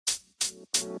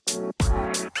Well,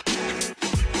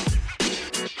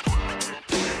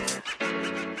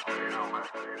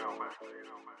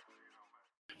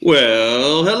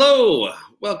 hello.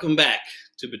 Welcome back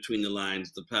to Between the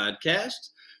Lines, the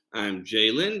podcast. I'm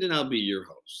Jay Lind, and I'll be your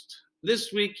host.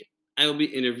 This week, I will be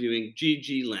interviewing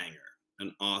Gigi Langer,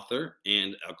 an author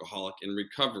and alcoholic in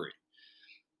recovery.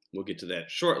 We'll get to that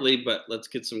shortly, but let's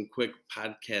get some quick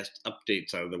podcast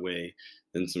updates out of the way,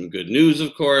 then some good news,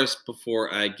 of course,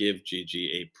 before I give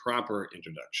Gigi a proper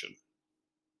introduction.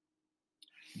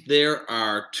 There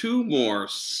are two more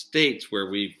states where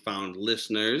we found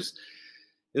listeners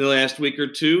in the last week or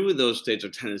two. Those states are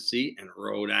Tennessee and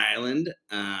Rhode Island.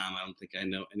 I don't think I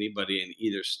know anybody in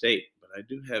either state, but I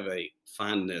do have a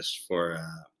fondness for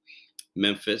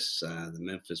Memphis, the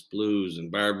Memphis Blues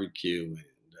and barbecue and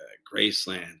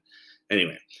Graceland.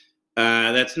 Anyway,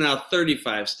 that's now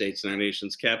 35 states in our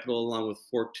nation's capital, along with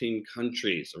 14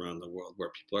 countries around the world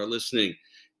where people are listening.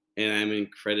 And I'm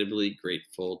incredibly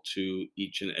grateful to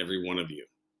each and every one of you.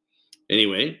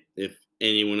 Anyway, if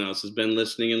anyone else has been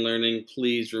listening and learning,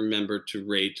 please remember to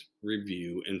rate,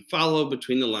 review, and follow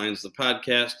Between the Lines, the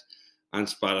podcast on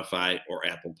Spotify or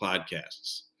Apple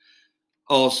Podcasts.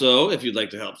 Also, if you'd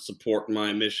like to help support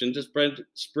my mission to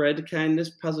spread kindness,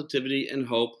 positivity, and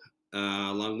hope,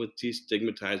 along with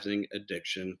destigmatizing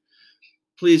addiction,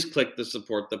 please click the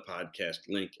Support the Podcast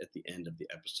link at the end of the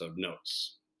episode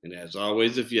notes. And as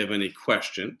always, if you have any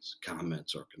questions,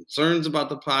 comments, or concerns about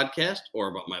the podcast or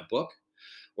about my book,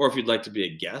 or if you'd like to be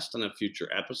a guest on a future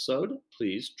episode,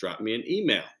 please drop me an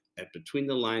email at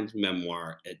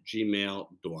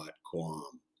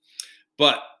betweenthelines@gmail.com.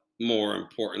 But more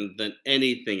important than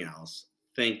anything else,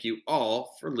 thank you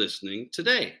all for listening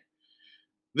today.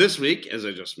 This week, as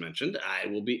I just mentioned, I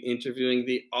will be interviewing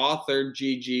the author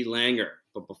Gigi Langer.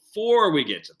 But before we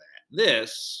get to that,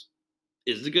 this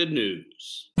is the good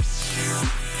news.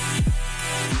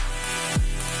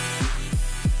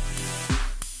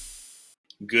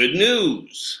 Good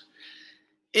news.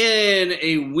 In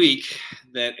a week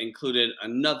that included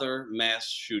another mass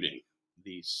shooting,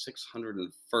 the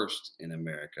 601st in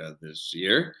America this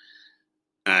year,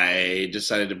 I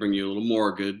decided to bring you a little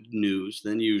more good news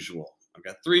than usual. I've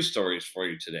got 3 stories for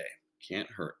you today. Can't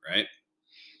hurt, right?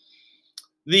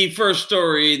 The first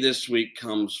story this week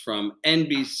comes from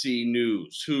NBC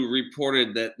News, who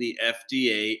reported that the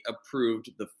FDA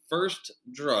approved the first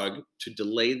drug to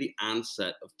delay the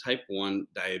onset of type 1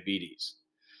 diabetes.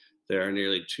 There are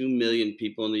nearly 2 million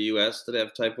people in the U.S. that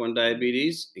have type 1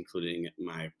 diabetes, including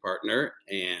my partner.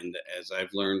 And as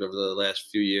I've learned over the last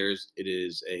few years, it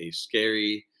is a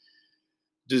scary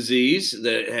disease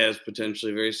that has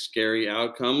potentially very scary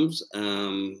outcomes.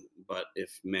 But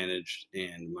if managed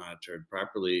and monitored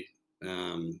properly,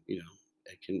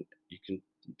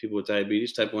 people with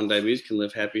diabetes, type 1 diabetes, can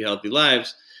live happy, healthy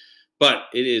lives. But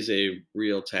it is a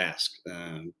real task,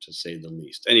 to say the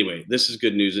least. Anyway, this is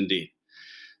good news indeed.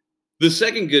 The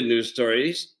second good news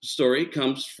story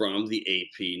comes from the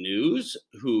AP News,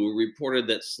 who reported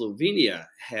that Slovenia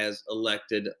has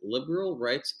elected liberal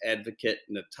rights advocate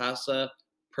Nataša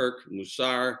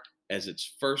Pirc-Musar as its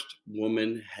first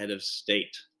woman head of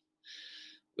state.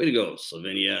 Way to go,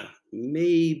 Slovenia.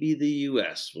 Maybe the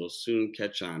U.S. will soon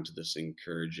catch on to this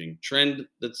encouraging trend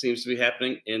that seems to be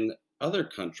happening in other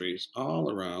countries all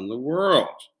around the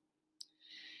world.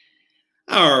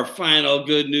 Our final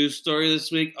good news story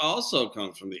this week also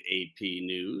comes from the AP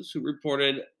News, who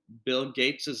reported Bill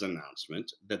Gates'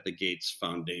 announcement that the Gates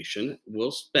Foundation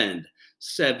will spend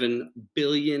 $7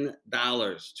 billion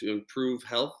to improve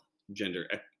health, gender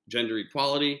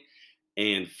equality,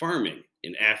 and farming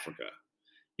in Africa.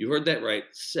 You heard that right,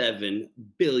 $7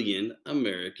 billion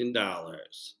American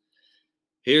dollars.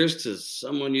 Here's to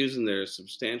someone using their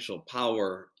substantial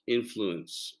power,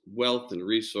 influence, wealth, and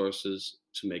resources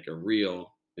to make a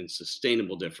real and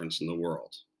sustainable difference in the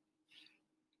world.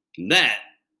 And that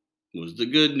was the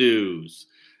good news.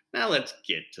 Now let's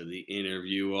get to the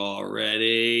interview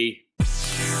already.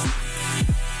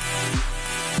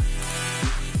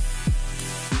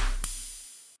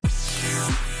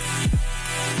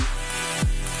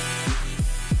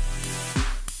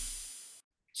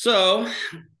 So,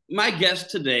 my guest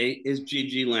today is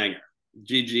Gigi Langer.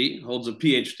 Gigi holds a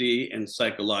PhD in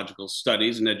psychological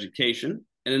studies and education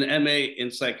and an MA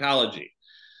in psychology,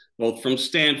 both from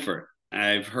Stanford.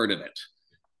 I've heard of it.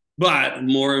 But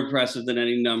more impressive than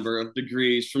any number of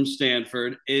degrees from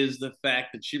Stanford is the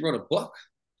fact that she wrote a book.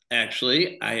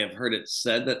 Actually, I have heard it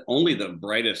said that only the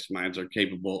brightest minds are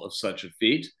capable of such a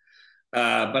feat.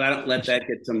 But I don't let that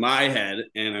get to my head,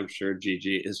 and I'm sure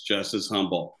Gigi is just as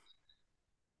humble.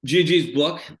 Gigi's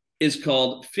book is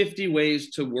called 50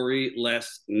 Ways to Worry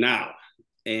Less Now.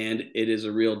 and it is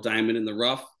a real diamond in the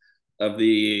rough of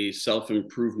the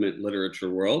self-improvement literature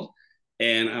world.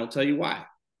 And I'll tell you why.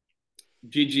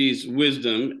 Gigi's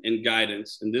wisdom and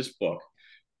guidance in this book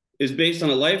is based on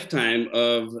a lifetime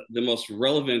of the most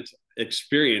relevant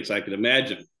experience I could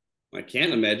imagine. I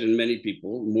can't imagine many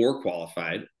people more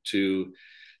qualified to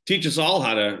teach us all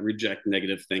how to reject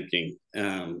negative thinking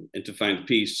and to find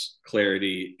peace,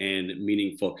 clarity, and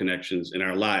meaningful connections in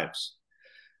our lives.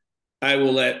 I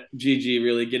will let Gigi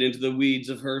really get into the weeds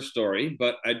of her story,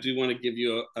 but I do want to give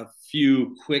you a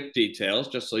few quick details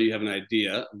just so you have an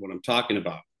idea of what I'm talking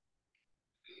about.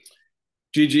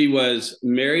 Gigi was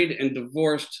married and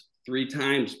divorced 3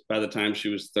 times by the time she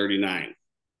was 39.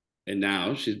 And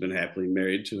now she's been happily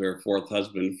married to her fourth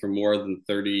husband for more than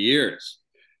 30 years.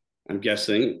 I'm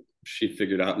guessing she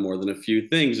figured out more than a few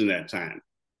things in that time.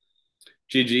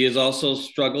 Gigi has also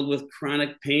struggled with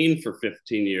chronic pain for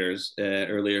 15 years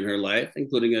earlier in her life,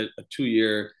 including a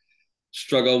 2-year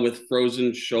struggle with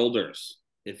frozen shoulders.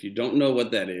 If you don't know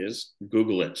what that is,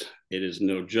 Google it. It is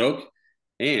no joke.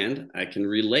 And I can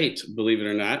relate, believe it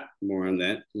or not. More on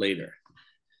that later.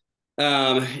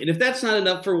 And if that's not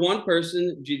enough for one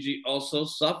person, Gigi also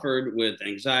suffered with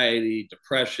anxiety,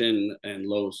 depression, and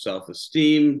low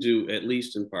self-esteem, due at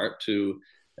least in part to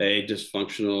a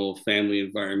dysfunctional family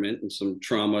environment and some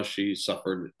trauma she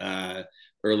suffered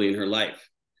early in her life.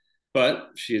 But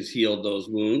she has healed those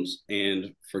wounds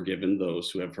and forgiven those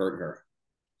who have hurt her.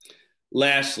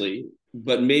 Lastly,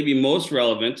 but maybe most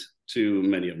relevant to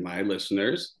many of my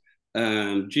listeners,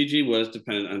 Gigi was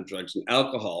dependent on drugs and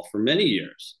alcohol for many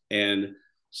years and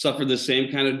suffered the same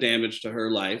kind of damage to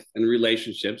her life and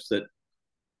relationships that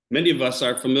many of us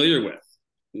are familiar with.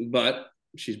 But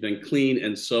she's been clean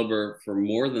and sober for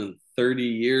more than 30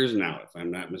 years now, if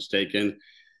I'm not mistaken.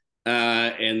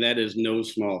 And that is no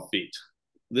small feat.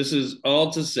 This is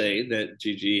all to say that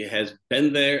Gigi has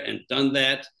been there and done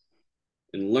that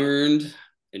and learned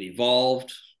and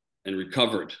evolved and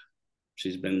recovered.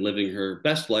 She's been living her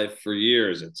best life for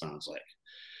years, it sounds like.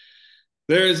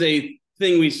 There is a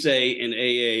thing we say in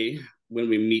AA when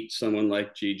we meet someone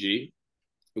like Gigi.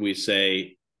 We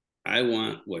say, I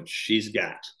want what she's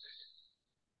got.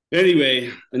 Anyway,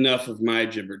 enough of my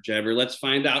jibber jabber. Let's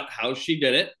find out how she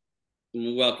did it.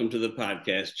 Welcome to the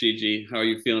podcast, Gigi. How are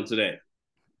you feeling today?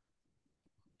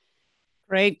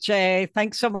 Great, Jay.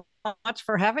 Thanks so much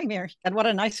for having me. And what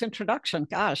a nice introduction.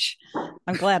 Gosh,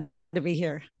 I'm glad to be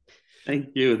here. Thank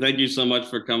you. Thank you so much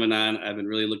for coming on. I've been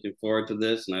really looking forward to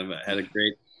this, and I've had a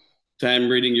great time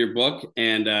reading your book,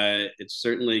 and it's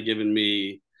certainly given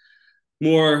me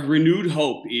more renewed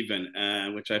hope, even,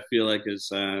 which I feel like is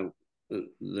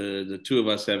the two of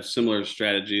us have similar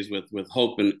strategies with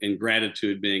hope and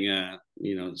gratitude being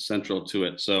central to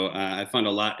it. So I found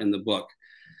a lot in the book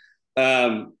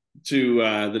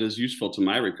that is useful to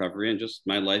my recovery and just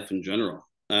my life in general.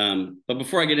 But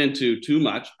before I get into too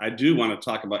much, I do want to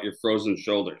talk about your frozen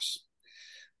shoulders.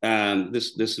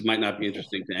 This might not be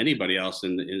interesting to anybody else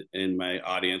in my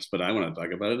audience, but I want to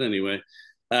talk about it anyway.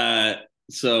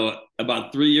 So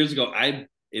about 3 years ago,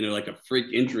 like a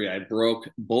freak injury, I broke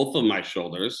both of my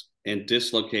shoulders and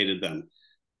dislocated them,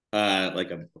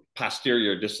 like a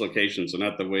posterior dislocation. So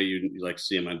not the way you like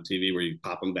see them on TV where you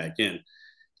pop them back in.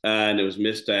 And it was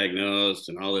misdiagnosed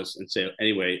and all this. And so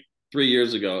anyway, 3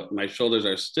 years ago, my shoulders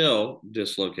are still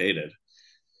dislocated,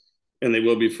 and they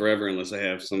will be forever unless I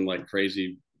have some like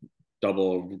crazy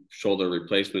double shoulder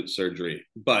replacement surgery.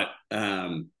 But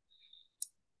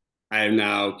I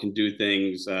now can do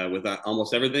things without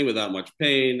almost everything without much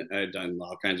pain. I've done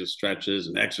all kinds of stretches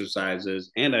and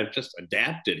exercises, and I've just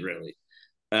adapted really.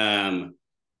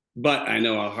 But I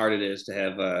know how hard it is to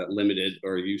have limited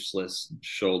or useless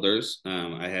shoulders.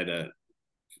 I had a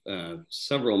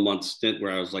several month stint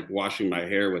where I was like washing my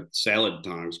hair with salad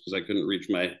tongs because I couldn't reach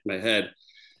my head,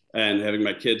 and having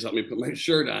my kids help me put my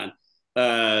shirt on.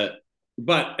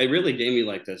 But it really gave me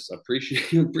like this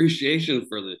appreciation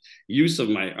for the use of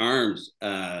my arms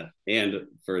and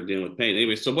for dealing with pain.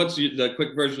 Anyway, so what's the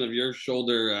quick version of your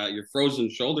your frozen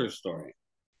shoulder story?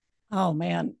 Oh,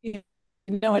 man. It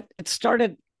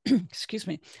started, excuse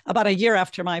me, about a year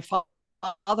after my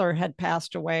father had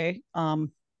passed away.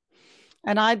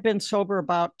 And I'd been sober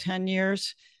about 10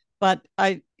 years, but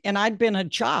I'd been a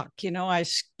jock, I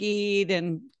skied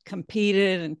and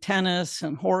competed in tennis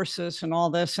and horses and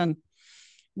all this, and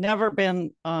never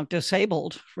been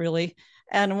disabled really.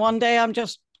 And one day I'm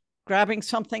just grabbing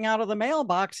something out of the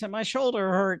mailbox and my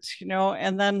shoulder hurts,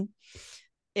 and then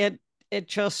it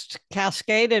just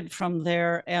cascaded from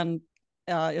there. And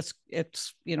it's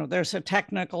there's a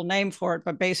technical name for it,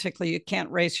 but basically you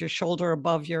can't raise your shoulder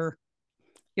above your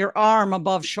arm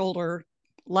above shoulder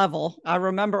level. I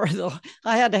remember though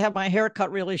I had to have my hair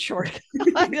cut really short.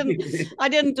 I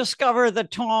didn't discover the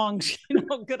tongs,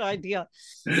 good idea.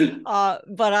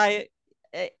 But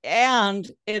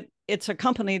it's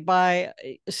accompanied by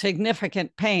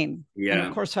significant pain. And of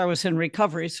Yeah. course I was in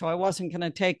recovery, so I wasn't going to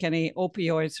take any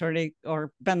opioids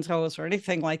or benzos or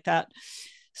anything like that.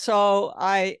 So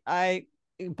I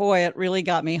boy, it really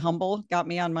got me humble, got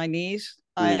me on my knees.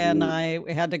 And Mhm.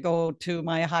 I had to go to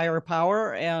my higher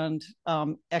power and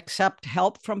accept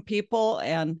help from people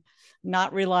and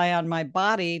not rely on my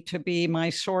body to be my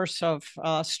source of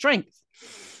strength.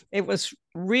 It was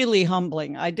really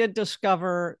humbling. I did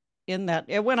discover in that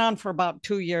it went on for about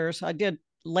 2 years. I did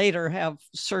later have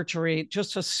surgery,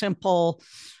 just a simple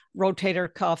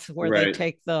rotator cuff where they Right.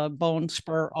 take the bone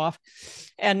spur off,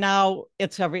 and now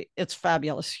it's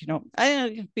fabulous.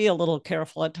 I be a little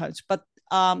careful at times, but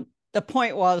the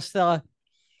point was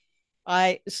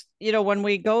when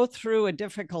we go through a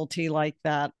difficulty like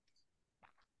that,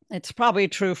 it's probably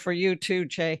true for you too,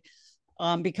 Jay.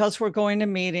 Because we're going to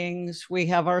meetings, we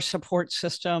have our support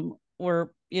system. We're,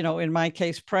 in my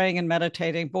case, praying and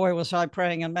meditating. Boy, was I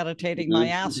praying and meditating my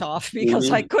ass off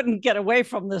because I Mhm. couldn't get away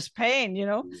from this pain,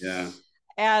 Yeah.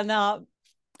 And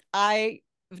I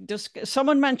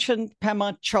someone mentioned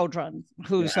Pema Chodron, Yeah,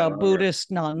 who's I a love her.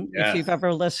 Buddhist nun. If Yes. you've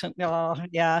ever listened, oh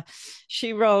yeah,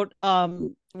 she wrote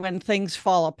 "When Things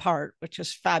Fall Apart," which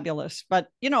is fabulous. But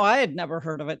I had never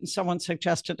heard of it, and someone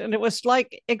suggested, and it was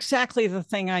like exactly the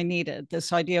thing I needed.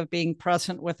 This idea of being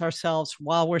present with ourselves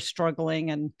while we're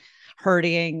struggling and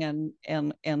hurting and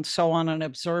so on, and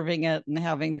observing it and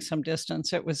having some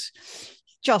distance. It was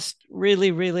just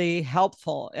really, really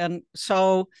helpful, and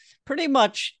so pretty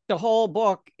much the whole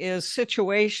book is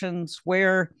situations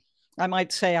where I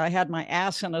might say I had my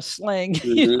ass in a sling.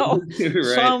 Mhm.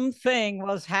 Right. Something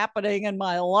was happening in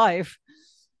my life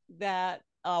that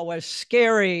was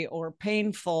scary or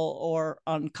painful or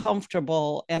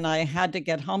uncomfortable, and I had to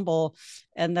get humble.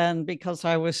 And then because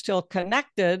I was still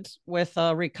connected with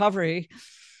recovery,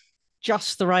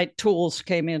 just the right tools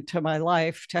came into my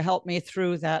life to help me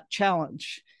through that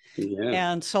challenge.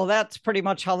 Yeah. And so that's pretty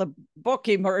much how the book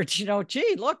emerged.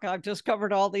 Gee, look, I've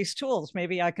discovered all these tools.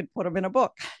 Maybe I could put them in a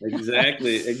book.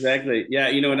 Exactly, exactly. Yeah,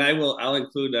 and I'll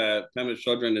include Pema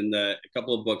Chodron in a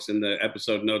couple of books in the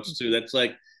episode notes too. That's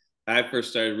like I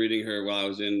first started reading her while I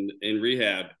was in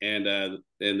rehab, and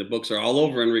the books are all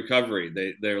over in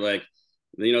recovery. They're like,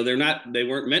 they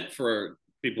weren't meant for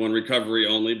people in recovery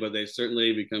only, but they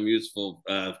certainly become useful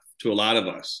to a lot of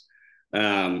us.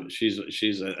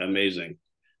 She's amazing.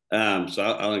 So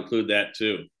I'll include that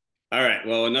too. All right.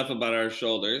 Well, enough about our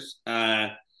shoulders.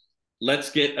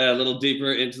 Let's get a little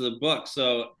deeper into the book.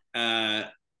 So,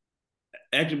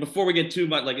 actually, before we get too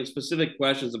much like in specific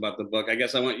questions about the book, I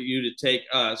guess I want you to take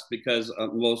us because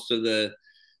most of the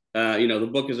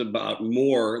book is about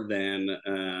more than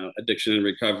addiction and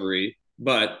recovery.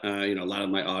 But a lot of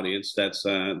my audience, that's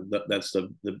the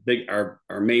big our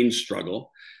main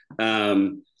struggle.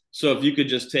 Um, so if you could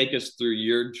just take us through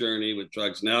your journey with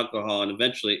drugs and alcohol and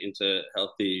eventually into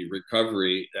healthy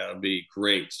recovery, that would be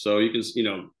great. So you can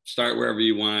start wherever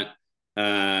you want,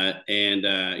 and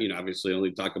obviously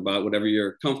only talk about whatever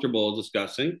you're comfortable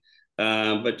discussing.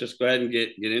 But just go ahead and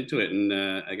get into it. And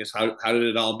I guess how did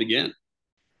it all begin?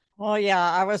 Well,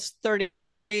 yeah, I was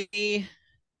 36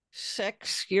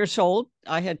 years old.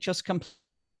 I had just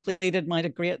completed my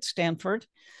degree at Stanford.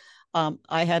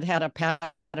 I had had a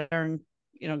pattern,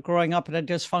 growing up in a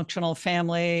dysfunctional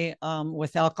family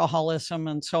with alcoholism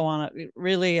and so on.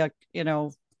 Really,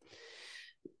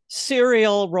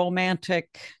 serial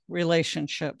romantic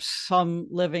relationships, some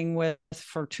living with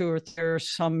for 2 or 3 years,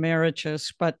 some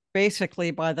marriages. But basically,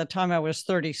 by the time I was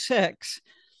 36,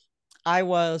 I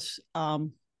was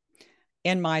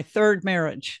in my third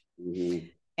marriage. Mm-hmm.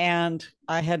 And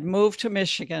I had moved to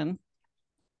Michigan,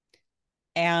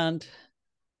 and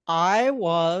I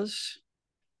was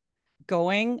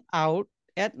going out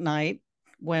at night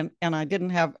and I didn't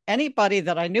have anybody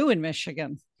that I knew in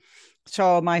Michigan.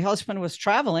 So my husband was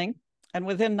traveling, and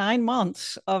within 9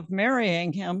 months of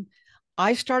marrying him,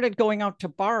 I started going out to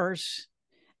bars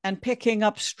and picking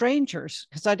up strangers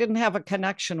because I didn't have a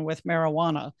connection with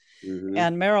marijuana. Mm-hmm.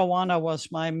 And marijuana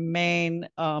was my main.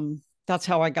 That's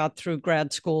how I got through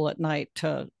grad school at night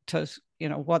to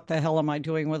what the hell am I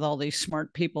doing with all these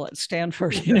smart people at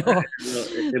Stanford? The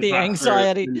Imposter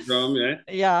anxiety. syndrome, yeah.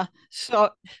 Yeah.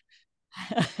 So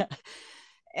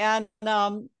and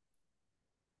then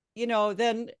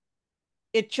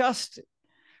it just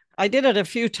I did it a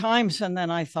few times, and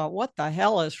then I thought, what the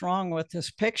hell is wrong with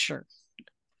this picture?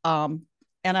 Um,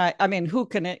 And I mean, who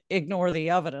can ignore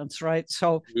the evidence, right?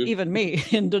 So even me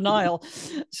in denial.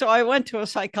 So I went to a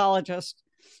psychologist,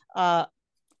 and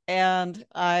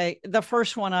the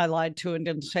first one I lied to and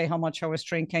didn't say how much I was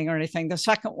drinking or anything. The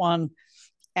second one,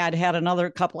 I'd had another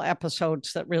couple of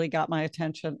episodes that really got my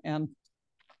attention, and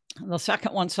the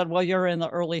second one said, well, you're in the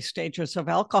early stages of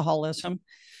alcoholism,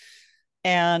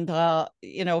 and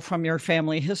from your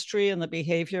family history and the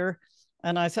behavior.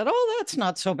 And I said, oh, that's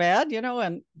not so bad.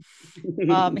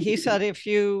 And he said, if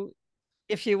you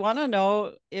want to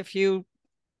know if you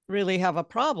really have a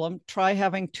problem, try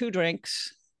having 2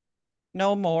 drinks,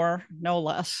 no more, no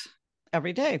less,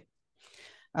 every day.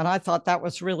 And I thought that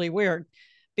was really weird,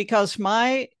 because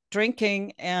my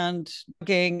drinking and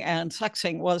drugging and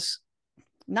sexing was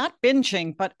not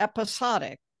binging, but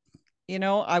episodic.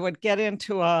 I would get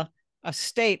into a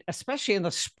state, especially in the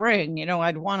spring,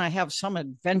 I'd want to have some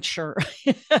adventure.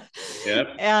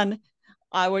 Yep. And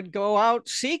I would go out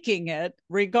seeking it,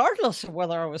 regardless of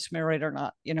whether I was married or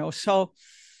not, So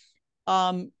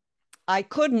I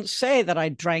couldn't say that I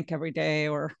drank every day,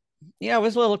 or, I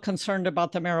was a little concerned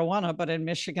about the marijuana, but in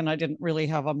Michigan, I didn't really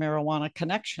have a marijuana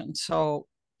connection. So,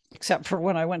 except for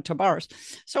when I went to bars.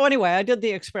 So anyway, I did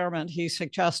the experiment he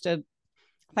suggested.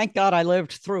 Thank God I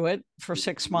lived through it for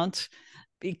 6 months,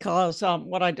 because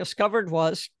what I discovered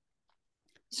was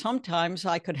sometimes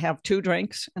I could have 2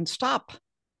 drinks and stop.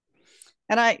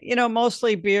 And I,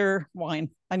 mostly beer, wine.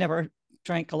 I never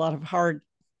drank a lot of hard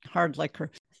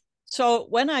liquor. So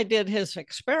when I did his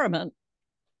experiment,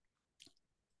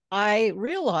 I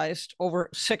realized over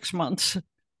 6 months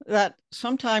that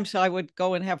sometimes I would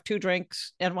go and have 2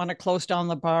 drinks and want to close down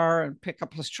the bar and pick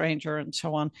up a stranger and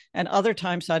so on. And other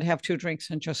times I'd have 2 drinks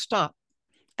and just stop.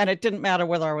 And it didn't matter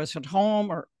whether I was at home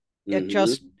or it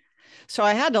just, so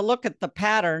I had to look at the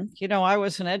pattern. I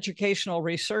was an educational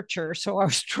researcher, so I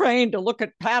was trained to look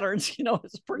at patterns.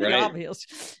 It's pretty obvious.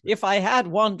 If I had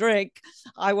 1 drink,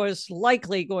 I was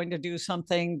likely going to do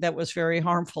something that was very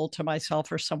harmful to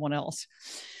myself or someone else.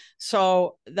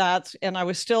 So and I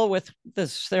was still with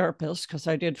this therapist, because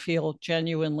I did feel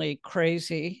genuinely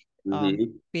crazy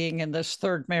being in this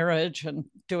third marriage and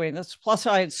doing this. Plus,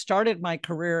 I had started my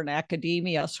career in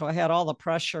academia, so I had all the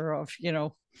pressure of,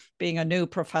 being a new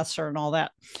professor and all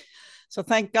that. So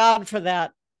thank God for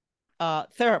that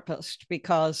therapist,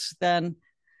 because then,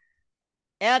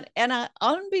 and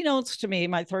unbeknownst to me,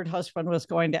 my third husband was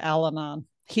going to Al-Anon.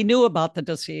 He knew about the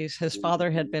disease. His father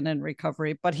had been in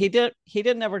recovery, but he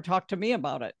didn't ever talk to me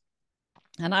about it.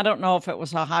 And I don't know if it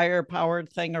was a higher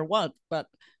powered thing or what, but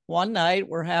one night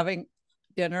we're having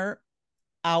dinner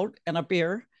out and a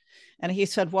beer. And he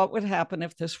said, what would happen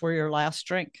if this were your last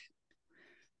drink?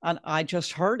 And I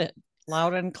just heard it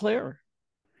loud and clear.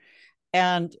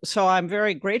 And so I'm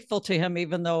very grateful to him,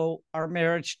 even though our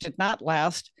marriage did not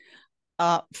last,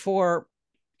 for,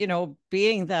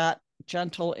 being that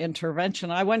gentle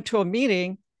intervention. I went to a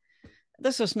meeting.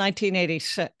 This is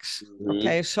 1986.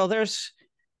 Okay. So there's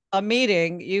a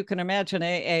meeting. You can imagine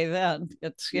AA then.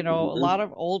 It's, a lot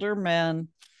of older men,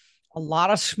 a lot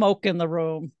of smoke in the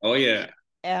room. Oh, yeah.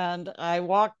 And I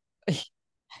walk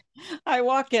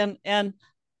in and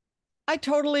I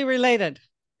totally related.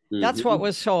 That's what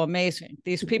was so amazing.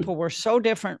 These people were so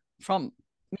different from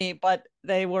me, but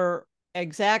they were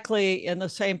exactly in the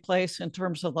same place in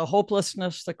terms of the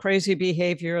hopelessness, the crazy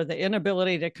behavior, the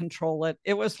inability to control it.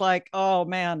 It was like, oh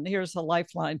man, here's the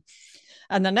lifeline.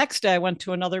 And the next day I went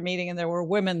to another meeting and there were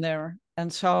women there.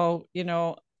 And so,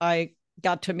 I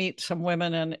got to meet some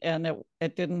women, and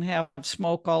it didn't have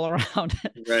smoke all around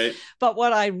it. Right. But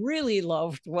what I really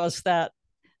loved was that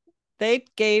they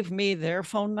gave me their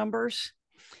phone numbers,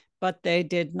 but they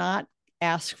did not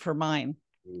ask for mine,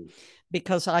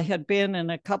 because I had been in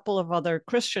a couple of other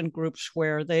Christian groups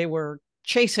where they were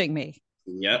chasing me.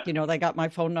 Yep. They got my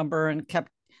phone number and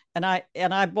kept, and I,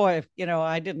 boy,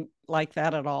 I didn't like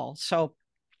that at all. So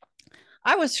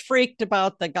I was freaked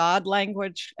about the God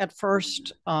language at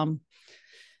first.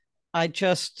 I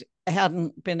just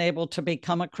hadn't been able to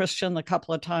become a Christian the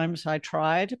couple of times I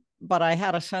tried, but I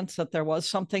had a sense that there was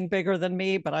something bigger than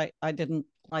me, but I didn't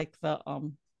like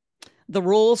the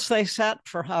rules they set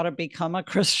for how to become a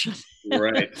Christian.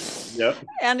 Right. Yep.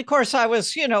 And of course I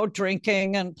was,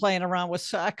 drinking and playing around with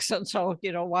sex. And so,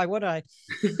 why would I?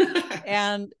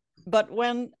 But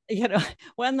when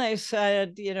they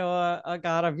said, a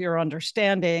God of your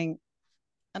understanding,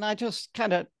 and I just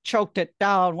kind of choked it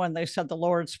down when they said the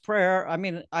Lord's Prayer. I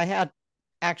mean, I had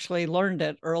actually learned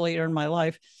it earlier in my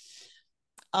life.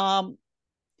 And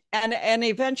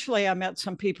eventually I met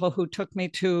some people who took me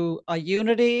to a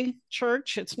unity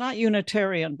church. It's not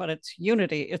Unitarian, but it's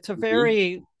unity. It's a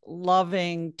very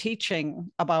loving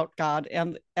teaching about God.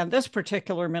 And this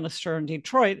particular minister in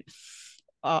Detroit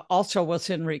also was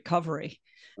in recovery.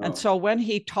 And Oh, so when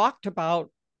he talked about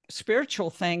spiritual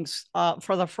things,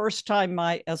 for the first time,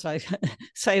 as I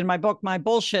say in my book, my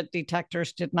bullshit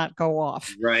detectors did not go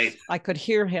off. right. I could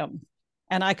hear him,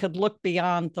 and I could look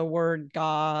beyond the word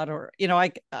God, or,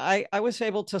 I was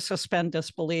able to suspend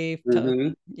disbelief, to,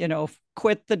 Mm-hmm.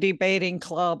 quit the debating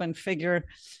club and figure,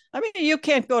 I mean, you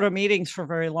can't go to meetings for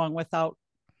very long without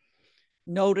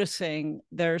noticing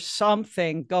there's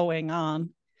something going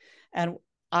on. And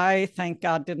I thank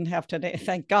God didn't Yes. have to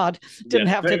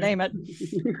name it,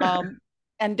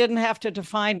 and didn't have to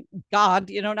define God.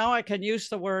 Now I can use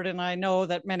the word, and I know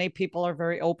that many people are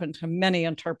very open to many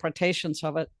interpretations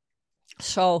of it.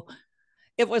 So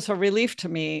it was a relief to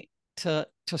me to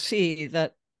see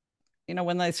that,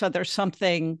 when they said there's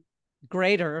something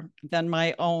greater than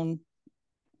my own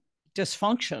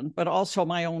dysfunction, but also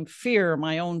my own fear,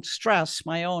 my own stress,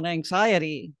 my own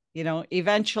anxiety,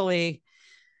 eventually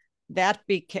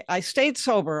I stayed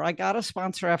sober. I got a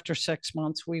sponsor after 6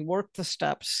 months. We worked the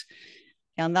steps,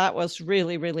 and that was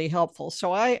really, really helpful.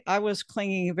 So I was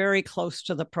clinging very close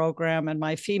to the program and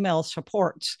my female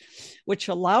supports, which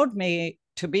allowed me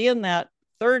to be in that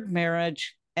third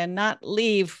marriage and not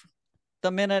leave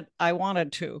the minute I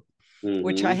wanted to,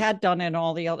 which I Mm-hmm. had done in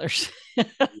all the others.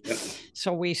 Yep.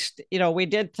 So we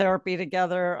did therapy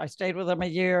together. I stayed with him a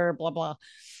year, blah, blah.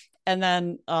 And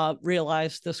then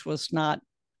realized this was not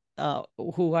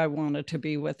who I wanted to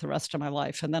be with the rest of my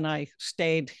life. And then I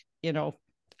stayed,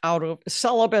 out of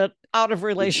celibate, out of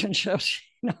relationships,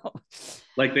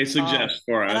 Like they suggest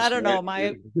for And I us, don't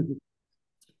right? know,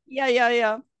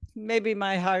 yeah. Maybe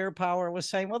my higher power was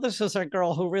saying, well, this is a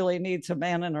girl who really needs a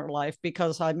man in her life,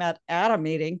 because I met at a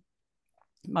meeting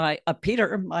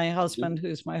Peter, my husband,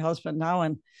 who's my husband now,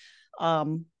 and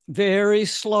very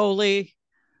slowly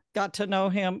got to know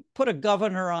him, put a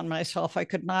governor on myself. I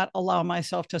could not allow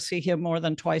myself to see him more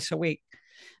than twice a week,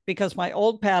 because my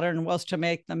old pattern was to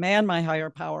make the man my higher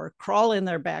power, crawl in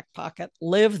their back pocket,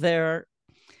 live there.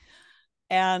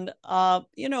 And, by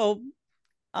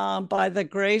the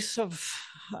grace of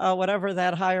whatever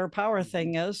that higher power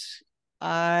thing is,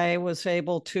 I was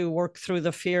able to work through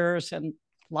the fears and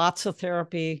lots of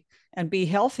therapy and be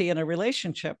healthy in a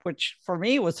relationship, which for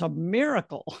me was a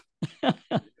miracle.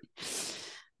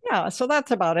 Yeah, so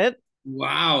that's about it.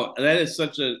 Wow, that is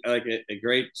such a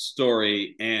great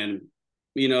story, and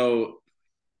you know,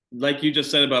 like you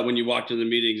just said about when you walked in the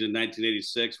meetings in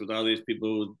 1986 with all these people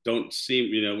who don't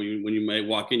seem, when you might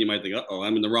walk in, you might think, oh,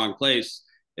 I'm in the wrong place.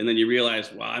 And then you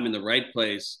realize, wow, I'm in the right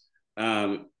place.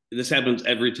 This happens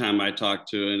every time I talk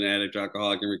to an addict,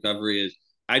 alcoholic in recovery.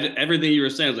 Everything you were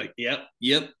saying, I was like, yep,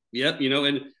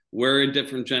 and we're in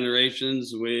different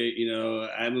generations.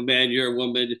 I'm a man, you're a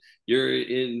woman, you're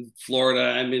in Florida,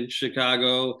 I'm in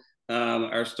Chicago.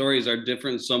 Our stories are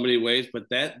different in so many ways, but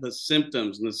the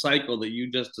symptoms and the cycle that you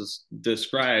just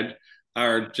described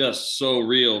are just so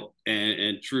real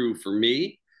and true for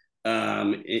me.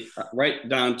 Right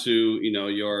down to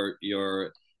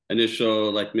your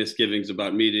initial like misgivings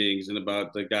about meetings and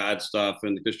about the God stuff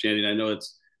and the Christianity. And I know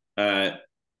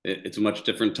it's a much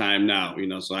different time now.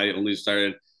 So I only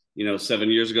started 7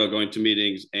 years ago going to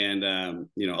meetings, and a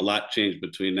lot changed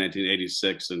between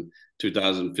 1986 and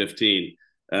 2015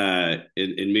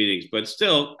 in meetings. But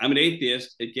still, I'm an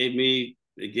atheist. It gave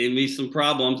me some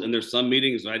problems, and there's some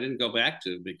meetings I didn't go back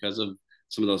to because of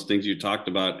some of those things you talked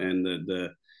about, and the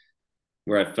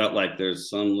where I felt like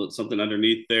there's something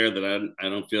underneath there that I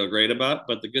don't feel great about.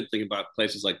 But the good thing about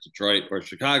places like Detroit or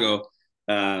Chicago,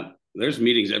 there's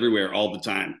meetings everywhere all the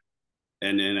time,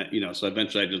 and then so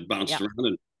eventually I just bounced Yeah.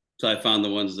 around until I found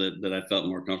the ones that I felt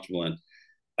more comfortable in.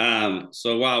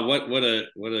 So wow, what a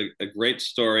great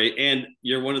story. And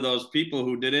you're one of those people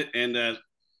who did it, and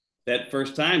that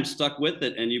first time stuck with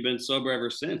it, and you've been sober ever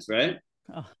since, right?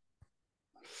 Oh,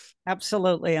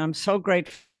 absolutely. I'm so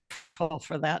grateful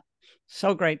for that.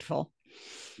 So grateful.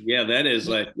 Yeah, that is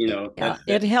like, Yeah. that's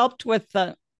It that. helped with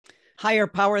the higher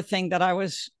power thing that I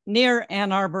was near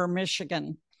Ann Arbor,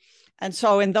 Michigan. And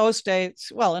so in those days,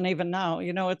 well, and even now,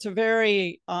 it's a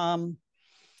very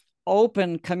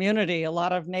open community, a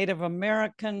lot of Native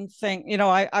American thing.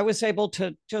 I was able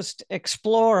to just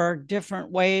explore different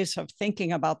ways of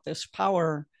thinking about this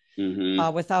power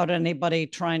Mm-hmm. without anybody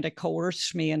trying to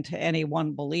coerce me into any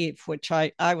one belief, which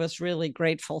I was really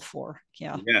grateful for.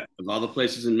 Yeah. Yeah, of all the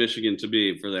places in Michigan to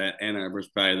be for that, Ann Arbor's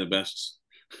probably the best,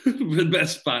 the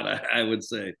best spot, I would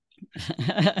say.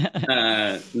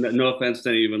 No offense to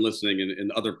anyone listening in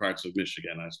other parts of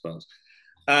Michigan, I suppose.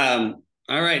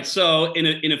 All right, so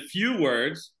in a few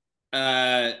words,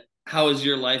 how has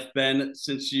your life been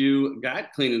since you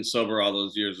got clean and sober all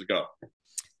those years ago?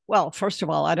 Well, first of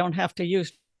all, I don't have to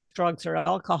use drugs or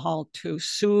alcohol to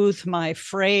soothe my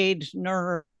frayed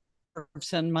nerves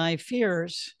and my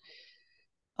fears.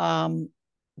 Um,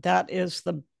 that is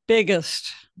the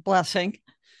biggest blessing.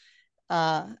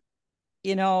 Uh,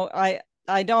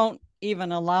 I don't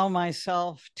even allow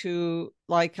myself to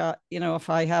if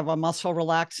I have a muscle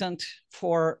relaxant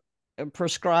for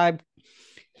prescribed,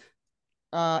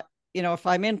 uh, if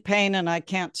I'm in pain and I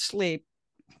can't sleep,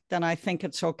 then I think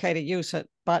it's okay to use it.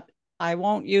 But I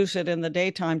won't use it in the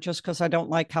daytime just because I don't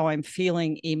like how I'm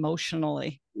feeling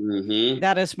emotionally. Mm-hmm.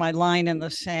 That is my line in the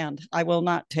sand. I will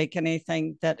not take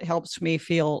anything that helps me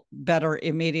feel better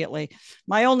immediately.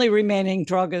 My only remaining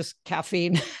drug is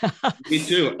caffeine, Me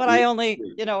too. but I only,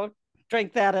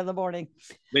 drink that in the morning.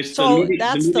 So The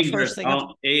that's the meetings first are thing.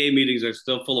 all AA meetings are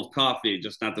still full of coffee,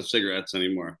 just not the cigarettes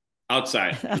anymore.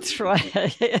 Outside. That's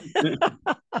right.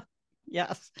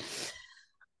 Yes.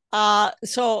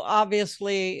 So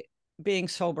obviously being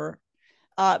sober,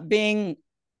 being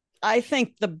I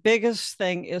think the biggest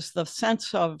thing is the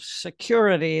sense of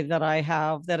security that I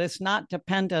have that is not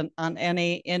dependent on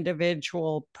any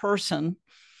individual person.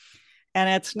 And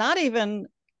it's not even,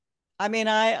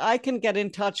 I can get in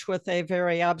touch with a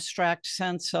very abstract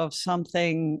sense of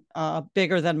something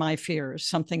bigger than my fears,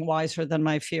 something wiser than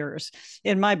my fears.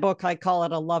 In my book, I call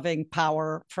it a loving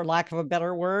power, for lack of a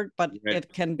better word, but Right.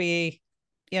 it can be,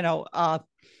 a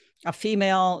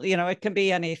female, it can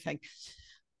be anything.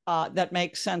 That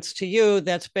makes sense to you,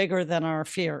 that's bigger than our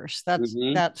fears.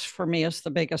 Mm-hmm. That's for me is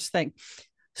the biggest thing.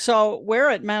 So where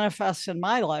it manifests in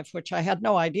my life, which I had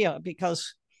no idea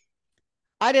because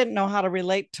I didn't know how to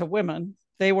relate to women.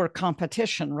 They were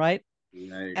competition, right?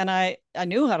 Right. And I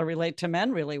knew how to relate to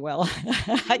men really well.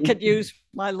 I could use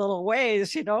my little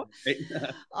ways.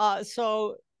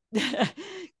 So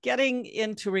getting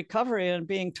into recovery and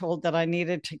being told that I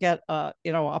needed to get a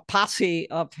posse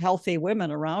of healthy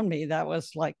women around me, that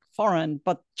was like foreign,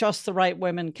 but just the right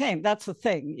women came. That's the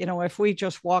thing. If we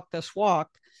just walk this walk,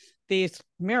 these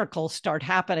miracles start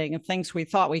happening and things we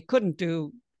thought we couldn't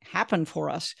do happen for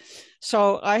us.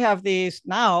 So I have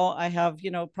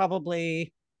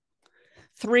probably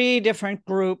 3 different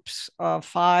groups of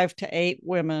 5 to 8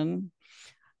 women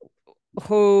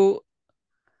who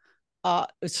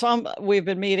some we've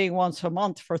been meeting once a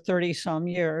month for 30 some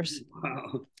years.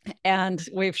 Wow. And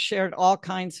we've shared all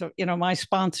kinds of, my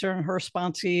sponsor and her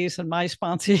sponsees and my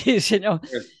sponsees. Sure.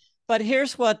 But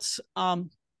here's what's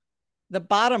the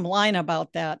bottom line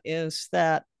about that is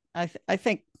that I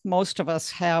think most of us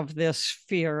have this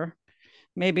fear,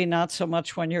 maybe not so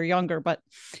much when you're younger, but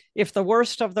if the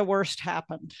worst of the worst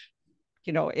happened,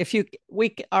 if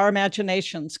our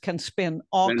imaginations can spin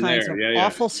all Been kinds there. of Yeah, yeah.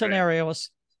 awful Right. scenarios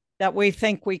that we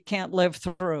think we can't live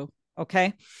through.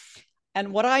 Okay.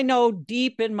 And what I know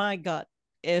deep in my gut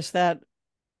is that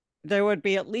there would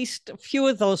be at least a few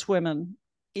of those women,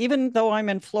 even though I'm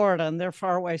in Florida and they're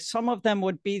far away, some of them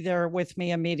would be there with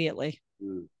me immediately.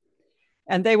 Mm.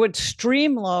 And they would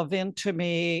stream love into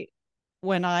me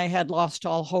when I had lost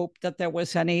all hope that there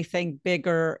was anything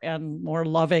bigger and more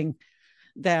loving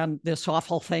than this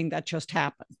awful thing that just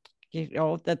happened.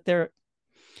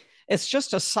 It's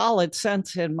just a solid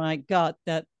sense in my gut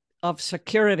that of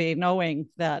security, knowing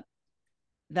that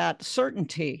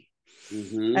certainty.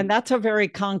 Mm-hmm. And that's a very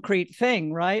concrete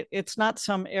thing, right? It's not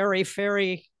some airy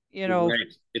fairy, Right.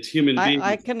 It's human I beings.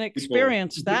 can People.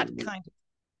 experience that kind of,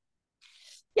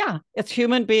 yeah, it's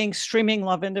human beings streaming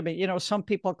love into me. Some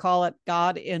people call it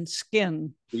God in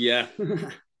skin. Yeah.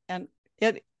 And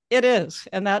it is.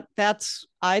 And that's,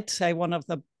 I'd say, one of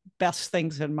the best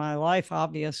things in my life,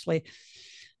 obviously.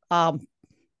 Um,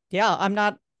 yeah, I'm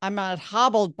not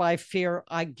hobbled by fear.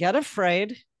 I get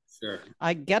afraid. Sure.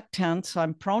 I get tense.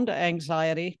 I'm prone to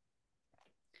anxiety.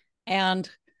 And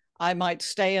I might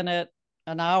stay in it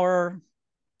an hour,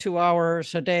 2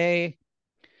 hours a day.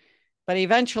 But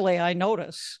eventually I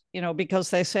notice, because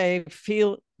they say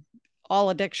all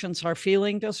addictions are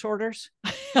feeling disorders.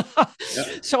 Yeah.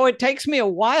 So it takes me a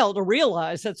while to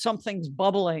realize that something's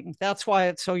bubbling. That's why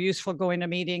it's so useful going to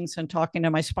meetings and talking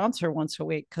to my sponsor once a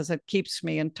week, because it keeps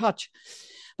me in touch.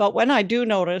 But when I do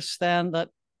notice then that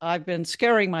I've been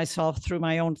scaring myself through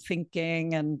my own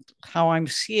thinking and how I'm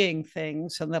seeing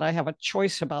things, and that I have a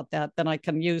choice about that, then I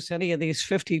can use any of these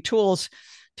 50 tools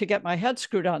to get my head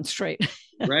screwed on straight.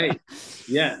 Right.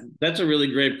 Yeah, that's a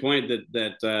really great point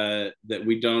that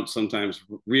we don't sometimes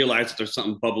realize that there's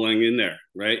something bubbling in there,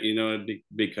 right?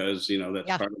 Because that's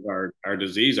Yeah. part of our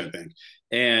disease, I think,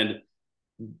 and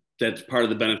that's part of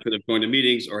the benefit of going to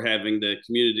meetings or having the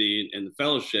community and the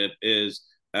fellowship is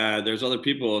there's other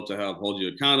people to help hold you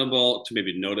accountable, to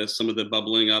maybe notice some of the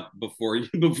bubbling up before you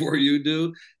before you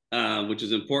do, which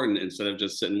is important instead of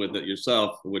just sitting with it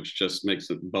yourself, which just makes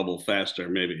it bubble faster,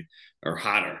 maybe, or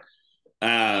hotter.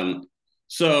 Um,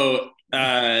 so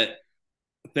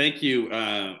thank you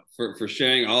for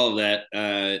sharing all of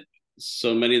that.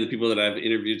 So many of the people that I've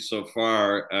interviewed so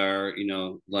far are,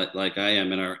 like I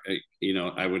am, and are,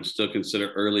 I would still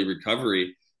consider early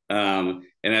recovery. And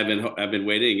I've been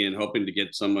waiting and hoping to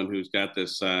get someone who's got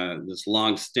this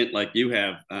long stint like you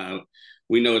have.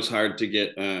 We know it's hard to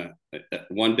get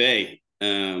one day.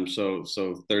 So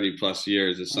 30 plus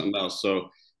years is something else. So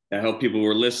I hope people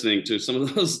were listening to some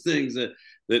of those things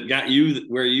that got you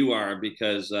where you are,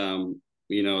 because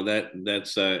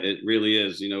that's it really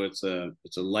is, it's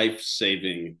a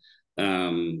life-saving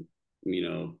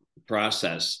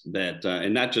process that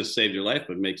and not just saved your life,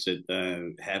 but makes it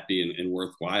happy and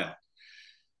worthwhile.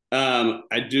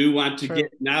 I do want to True.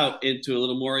 get now into a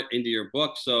little more into your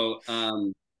book. So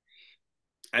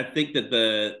I think that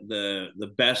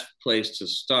the best place to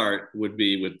start would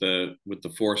be with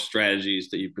the four strategies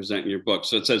that you present in your book.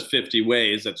 So it says 50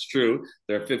 ways. That's true.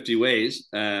 There are 50 ways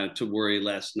to worry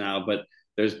less now, but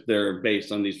they're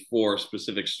based on these four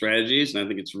specific strategies, and I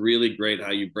think it's really great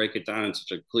how you break it down in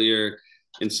such a clear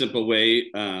and simple way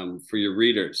for your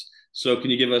readers. So can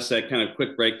you give us that kind of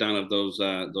quick breakdown of those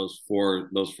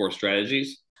four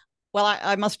strategies? Well,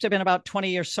 I must have been about 20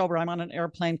 years sober. I'm on an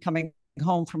airplane coming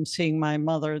home from seeing my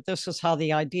mother. This is how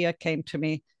the idea came to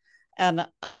me. And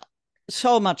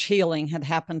so much healing had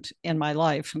happened in my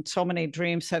life, and so many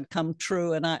dreams had come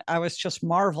true. And I was just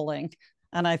marveling.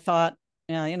 And I thought,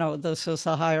 yeah, this is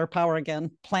a higher power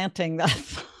again, planting that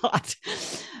thought.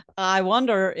 I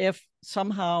wonder if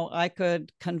somehow I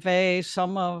could convey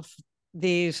some of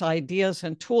these ideas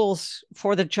and tools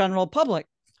for the general public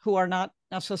who are not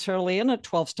necessarily in a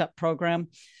 12-step program.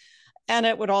 And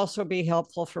it would also be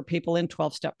helpful for people in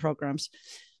 12-step programs.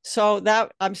 So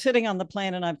that I'm sitting on the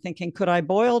plane and I'm thinking, could I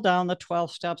boil down the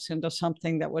 12 steps into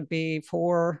something that would be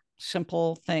four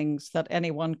simple things that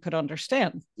anyone could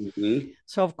understand? Mm-hmm.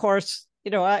 So, of course,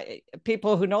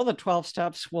 people who know the 12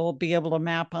 steps will be able to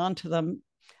map onto them.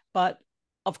 But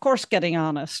of course, getting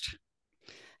honest,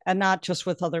 and not just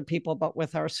with other people, but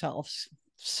with ourselves.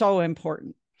 So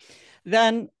important.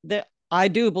 Then I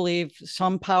do believe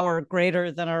some power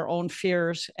greater than our own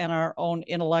fears and our own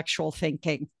intellectual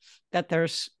thinking, that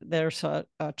there's a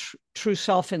true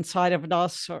self inside of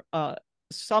us, or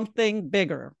something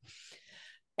bigger.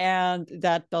 And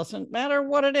that doesn't matter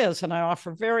what it is. And I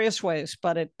offer various ways,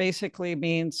 but it basically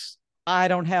means I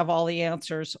don't have all the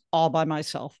answers all by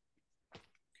myself.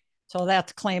 So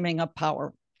that's claiming a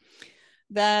power.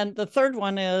 Then the third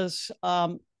one is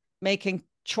making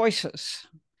choices.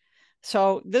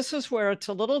 So this is where it's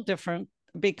a little different,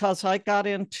 because I got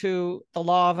into the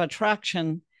law of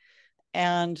attraction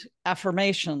and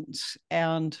affirmations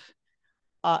and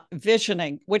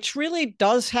visioning, which really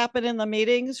does happen in the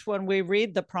meetings when we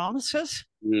read the promises.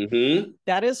 Mm-hmm.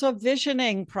 That is a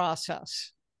visioning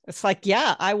process. It's like,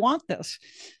 yeah, I want this.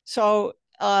 So,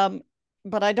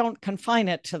 but I don't confine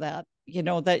it to that,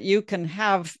 that you can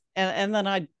have, and then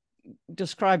I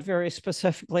described very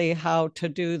specifically how to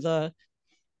do the,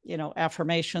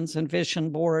 affirmations and vision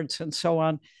boards and so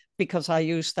on, because I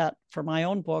used that for my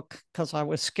own book because I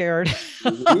was scared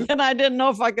Mm-hmm. and I didn't know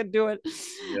if I could do it.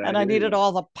 Yeah, I And I hear needed you.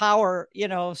 all the power,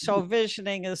 So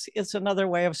visioning is another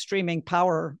way of streaming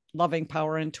power, loving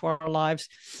power into our lives.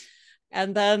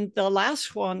 And then the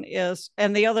last one is,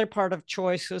 and the other part of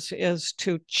choices is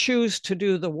to choose to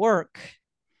do the work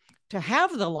to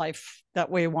have the life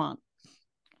that we want.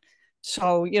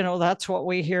 So, that's what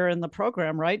we hear in the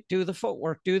program, right? Do the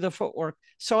footwork, do the footwork.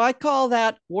 So I call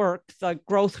that work the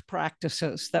growth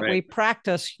practices that Right. we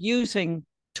practice using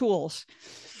tools.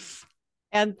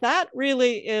 And that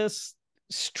really is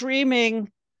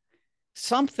streaming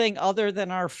something other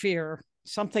than our fear,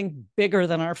 something bigger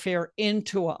than our fear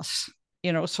into us.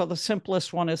 So the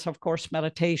simplest one is, of course,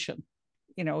 meditation.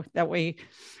 That we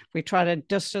try to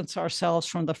distance ourselves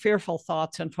from the fearful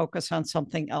thoughts and focus on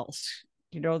something else.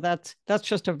 That's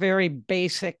just a very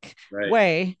basic Right.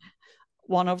 way,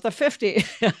 one of the 50.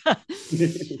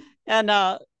 And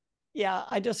yeah,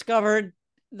 I discovered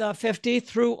the 50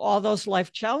 through all those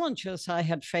life challenges I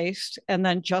had faced, and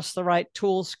then just the right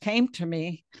tools came to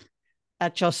me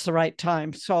at just the right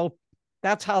time. So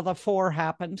that's how the four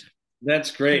happened. That's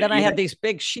And great. then I Yeah, had these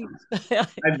big sheets.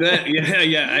 I bet. Yeah,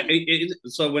 yeah.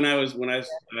 So when I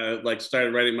like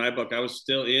started writing my book, I was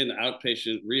still in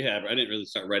outpatient rehab. I didn't really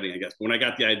start writing, I guess. But when I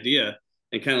got the idea,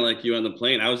 and kind of like you on the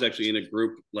plane, I was actually in a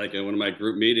group, like in one of my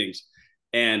group meetings,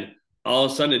 and all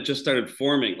of a sudden it just started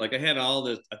forming. Like I had all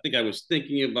this, I think I was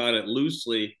thinking about it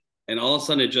loosely, and all of a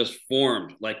sudden it just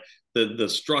formed. Like the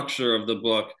structure of the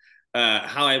book,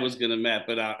 how I was going to map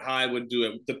it out, how I would do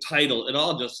it, the title, it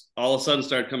all just all of a sudden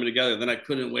started coming together. Then I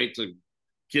couldn't wait to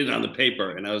get it on the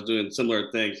paper, and I was doing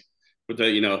similar things with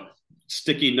the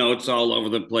sticky notes all over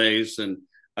the place, and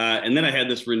then I had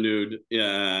this renewed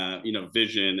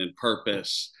vision and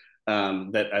purpose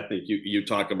that I think you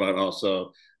talk about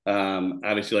also.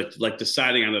 Obviously, like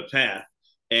deciding on a path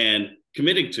and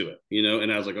committing to it,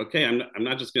 And I was like, okay, I'm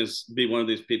not just going to be one of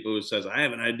these people who says I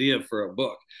have an idea for a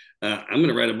book. I'm going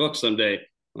to write a book someday.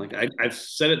 Like I've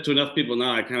said it to enough people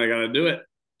now. I kind of got to do it.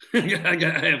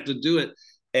 I have to do it,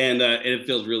 and it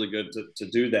feels really good to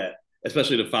do that,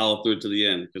 especially to follow through to the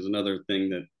end. Because another thing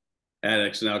that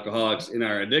addicts and alcoholics in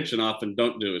our addiction often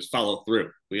don't do is follow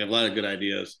through. We have a lot of good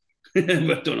ideas,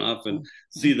 but don't often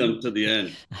see them to the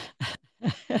end.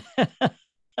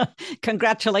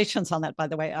 Congratulations on that, by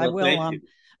the way. Well, I will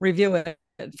review it.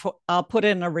 I'll put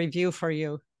in a review for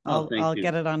you. I'll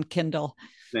get it on Kindle.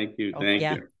 Thank you. Thank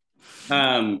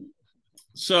you.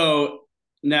 So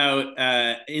now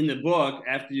in the book,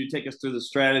 after you take us through the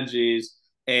strategies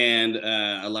and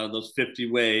a lot of those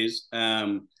 50 ways,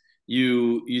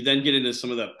 you then get into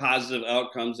some of the positive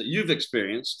outcomes that you've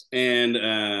experienced and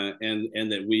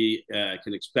that we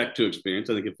can expect to experience.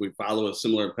 I think if we follow a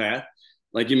similar path,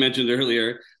 like you mentioned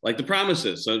earlier, like the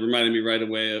promises. So it reminded me right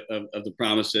away of the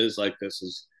promises. Like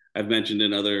I've mentioned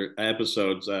in other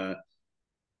episodes.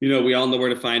 We all know where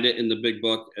to find it in the big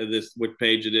book. What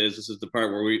page it is. This is the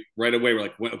part where we're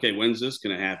like, okay, when's this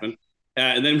going to happen?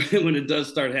 And then when it does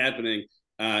start happening,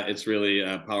 it's really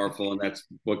powerful, and that's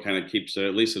what kind of keeps,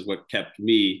 at least is what kept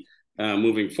me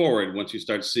moving forward. Once you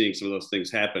start seeing some of those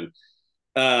things happen,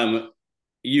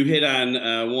 you hit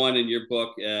on one in your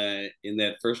book in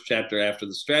that first chapter after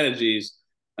the strategies,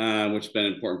 which has been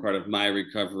an important part of my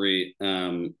recovery,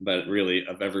 but really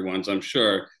of everyone's, I'm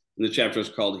sure. And the chapter is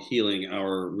called "Healing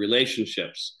Our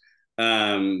Relationships."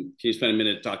 Can you spend a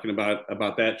minute talking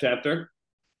about that chapter?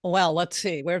 Well, let's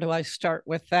see. Where do I start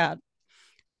with that?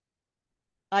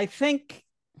 I think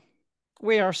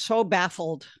we are so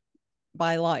baffled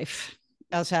by life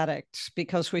as addicts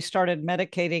because we started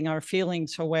medicating our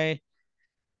feelings away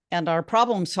and our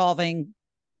problem solving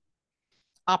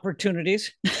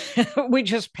opportunities. We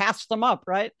just pass them up,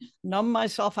 right? Numb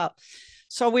myself out.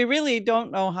 So we really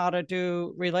don't know how to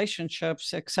do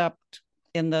relationships except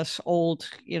in this old,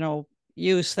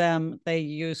 use them, they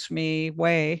use me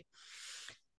way.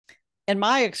 In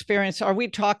my experience, are we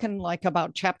talking like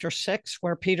about chapter 6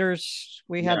 where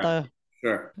we had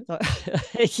sure.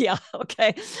 Yeah,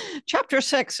 okay. Chapter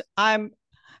 6, I'm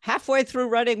halfway through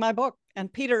writing my book,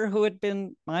 and Peter, who had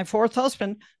been my fourth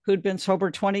husband, who'd been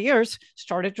sober 20 years,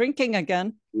 started drinking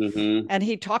again. Mm-hmm. And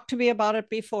he talked to me about it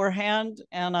beforehand,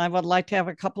 and I would like to have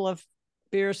a couple of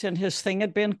beers, and his thing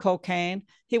had been cocaine.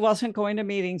 He wasn't going to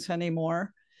meetings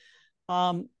anymore.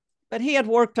 But he had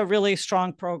worked a really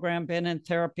strong program, been in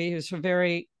therapy. He was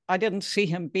I didn't see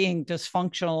him being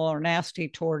dysfunctional or nasty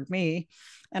toward me.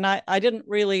 And I didn't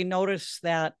really notice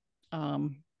that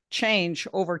change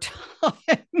over time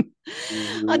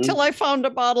until I found a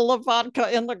bottle of vodka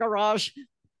in the garage.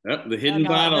 Yep, the hidden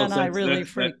bottles. Then I really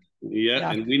freaked. Yeah,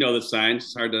 and we know the signs.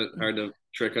 It's hard to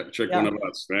trick one of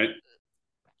us, right?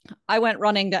 I went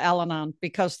running to Al-Anon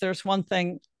because there's one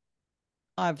thing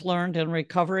I've learned in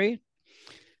recovery,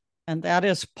 and that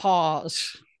is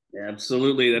pause.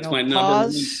 Absolutely, that's my number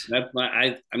one.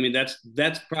 That's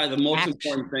that's probably the most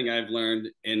important thing I've learned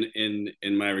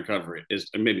in my recovery. Is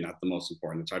maybe not the most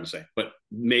important. It's hard to say, but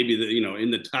maybe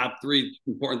in the top 3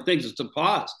 important things is to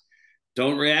pause.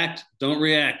 Don't react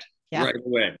right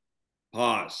away.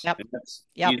 Pause. Yep. And that's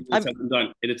easier said than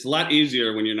done. And it's a lot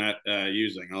easier when you're not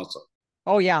using also.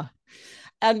 Oh yeah,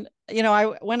 and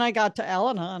when I got to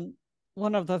Al-Anon,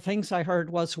 one of the things I heard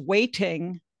was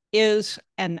waiting is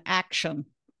an action.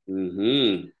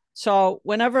 Mm-hmm. So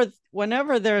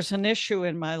whenever there's an issue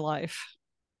in my life,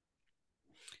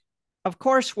 of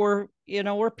course we're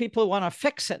people who want to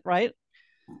fix it, right?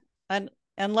 And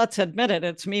let's admit it,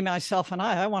 it's me, myself, and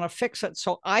I want to fix it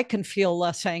so I can feel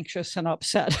less anxious and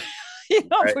upset.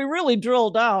 Right. If we really drill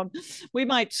down, we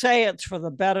might say it's for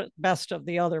the best of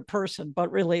the other person,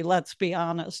 but really, let's be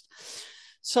honest.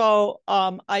 So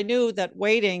I knew that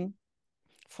waiting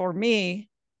for me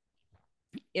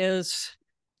is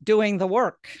doing the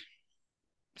work.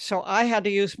 So I had to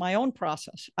use my own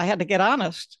process. I had to get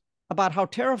honest about how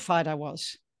terrified I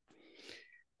was.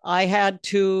 I had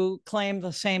to claim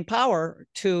the same power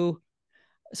to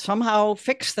somehow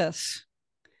fix this.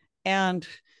 And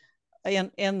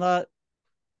in the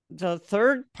the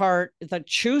third part, the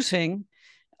choosing,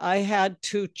 I had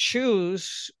to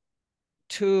choose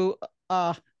to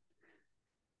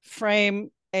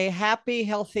frame a happy,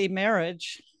 healthy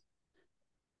marriage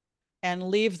and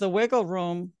leave the wiggle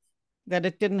room that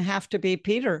it didn't have to be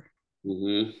Peter.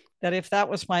 Mm-hmm. That if that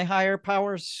was my higher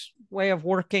power's way of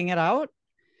working it out,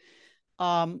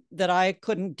 that I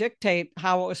couldn't dictate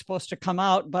how it was supposed to come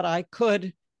out, but I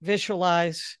could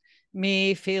visualize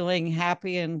me feeling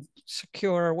happy and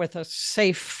secure with a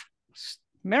safe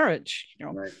marriage, you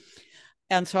know. Right.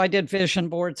 And so I did vision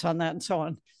boards on that and so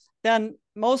on. Then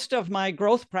most of my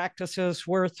growth practices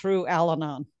were through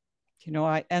Al-Anon, you know,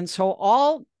 and so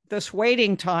all this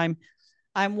waiting time,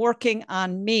 I'm working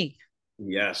on me.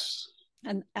 Yes.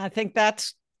 And I think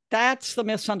that's the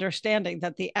misunderstanding,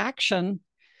 that the action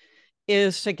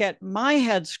is to get my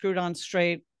head screwed on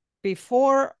straight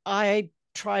before I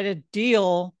try to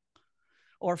deal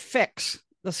or fix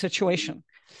the situation.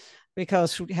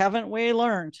 Because haven't we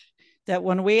learned that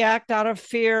when we act out of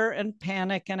fear and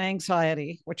panic and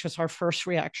anxiety, which is our first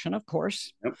reaction, of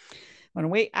course, Yep. when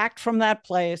we act from that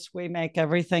place, we make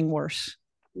everything worse.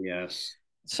 Yes.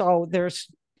 So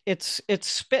it's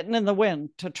spitting in the wind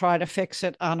to try to fix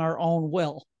it on our own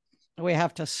will. We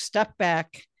have to step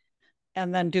back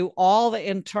and then do all the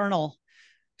internal.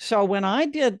 So when I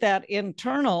did that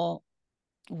internal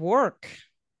work,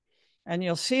 and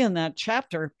you'll see in that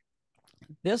chapter,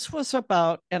 this was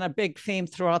about, and a big theme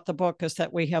throughout the book is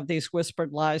that we have these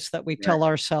whispered lies that we tell Right.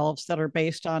 ourselves that are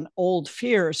based on old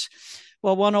fears.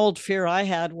 Well, one old fear I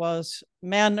had was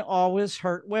men always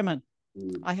hurt women.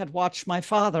 Mm. I had watched my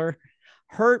father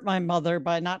hurt my mother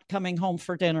by not coming home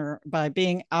for dinner, by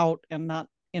being out and not,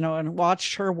 you know, and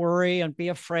watched her worry and be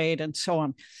afraid and so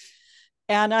on.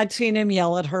 And I'd seen him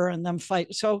yell at her and them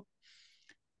fight. So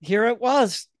here it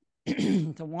was.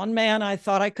 The one man I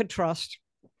thought I could trust,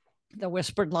 the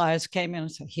whispered lies came in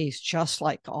and said, he's just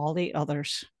like all the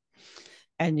others.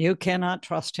 And you cannot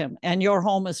trust him. And your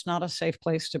home is not a safe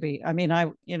place to be. I mean,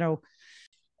 and you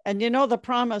know, the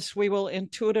promise, we will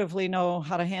intuitively know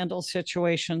how to handle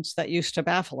situations that used to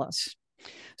baffle us.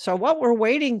 So, what we're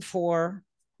waiting for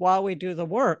while we do the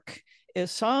work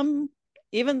is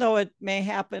even though it may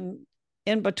happen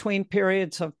in between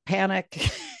periods of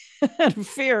panic and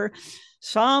fear,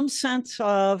 some sense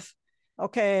of,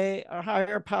 okay, a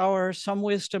higher power, some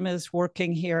wisdom is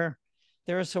working here.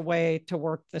 There's a way to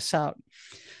work this out.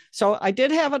 So I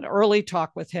did have an early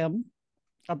talk with him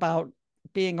about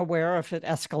being aware if it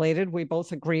escalated. We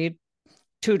both agreed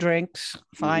 2 drinks,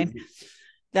 fine. Mm-hmm.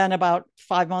 Then about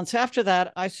 5 months after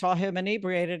that, I saw him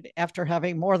inebriated after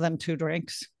having more than 2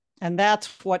 drinks. And that's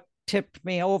what tipped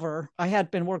me over. I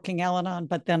had been working Al-Anon,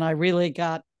 but then I really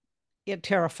got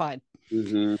terrified.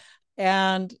 Mm-hmm.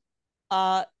 And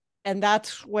uh, and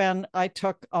that's when I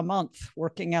took a month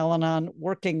working Al-Anon,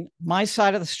 working my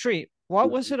side of the street. What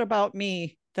was it about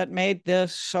me that made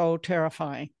this so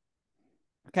terrifying?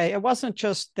 Okay, it wasn't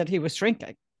just that he was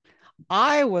drinking.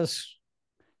 I was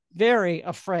very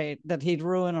afraid that he'd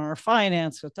ruin our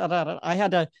finances. Da, da, da. I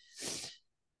had to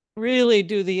really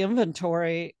do the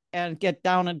inventory and get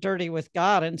down and dirty with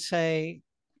God and say,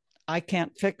 I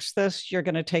can't fix this. You're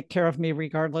going to take care of me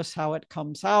regardless how it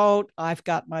comes out. I've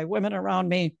got my women around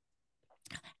me.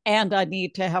 And I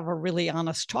need to have a really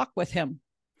honest talk with him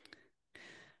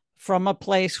from a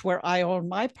place where I own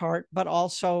my part, but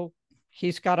also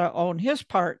he's got to own his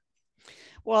part.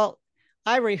 Well,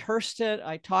 I rehearsed it.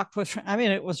 I talked with, I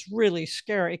mean, it was really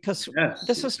scary because Yes.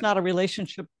 this is not a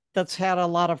relationship that's had a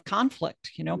lot of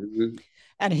conflict, you know, Mm-hmm.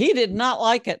 and he did not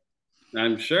like it.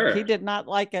 I'm He sure. did not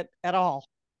like it at all.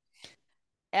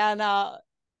 And,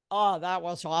 oh, that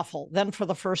was awful. Then for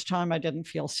the first time, I didn't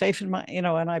feel safe in my, you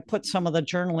know, and I put some of the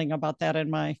journaling about that in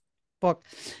my book.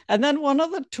 And then one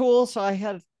of the tools I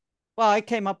had, well, I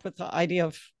came up with the idea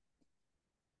of,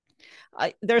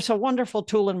 there's a wonderful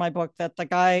tool in my book that the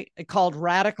guy called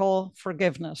radical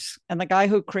forgiveness. And the guy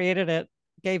who created it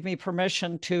gave me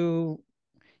permission to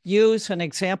use an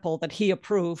example that he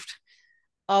approved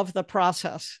of the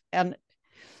process. And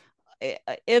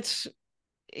it's,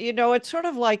 you know, it's sort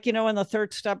of like, you know, in the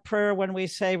third step prayer, when we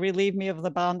say, relieve me of the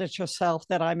bondage of self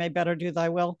that I may better do thy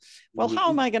will. Well, how Mm-hmm.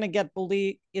 am I going to get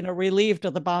relieved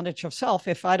of the bondage of self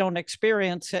if I don't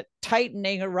experience it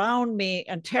tightening around me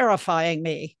and terrifying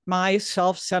me, my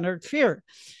self-centered fear?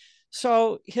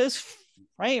 So his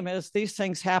frame is these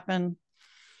things happen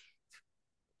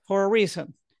for a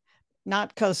reason, not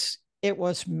because it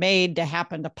was made to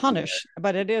happen to punish,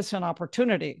 but it is an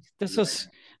opportunity. This is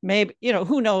maybe, you know,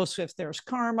 who knows if there's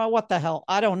karma, what the hell?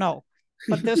 I don't know.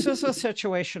 But this is a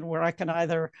situation where I can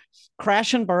either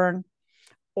crash and burn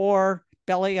or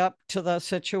belly up to the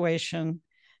situation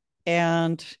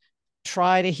and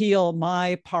try to heal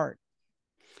my part.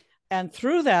 And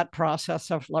through that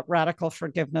process of radical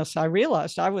forgiveness, I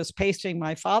realized I was pasting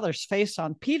my father's face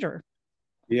on Peter.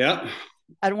 Yeah.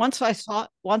 And once I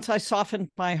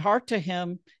softened my heart to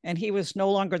him and he was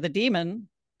no longer the demon,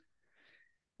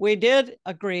 we did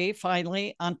agree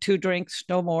finally on 2 drinks,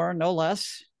 no more, no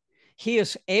less. He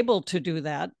is able to do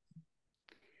that.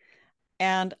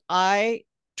 And I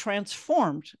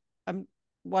transformed.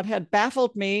 What had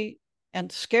baffled me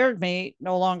and scared me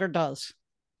no longer does.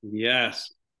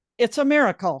 Yes. It's a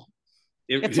miracle.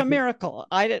 It's a It, miracle.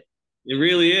 I did. it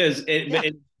really is. Yeah.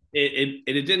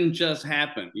 It didn't just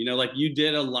happen. Like you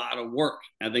did a lot of work.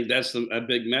 I think that's a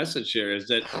big message here is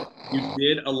that you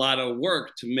did a lot of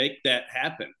work to make that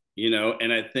happen.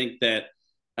 And I think that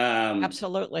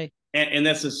Absolutely. and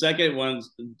that's the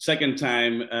second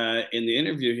time in the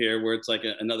interview here where it's like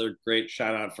another great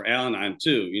shout out for Al-Anon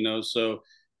too. So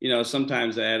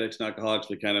sometimes the addicts and alcoholics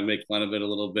we kind of make fun of it a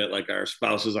little bit, like our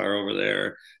spouses are over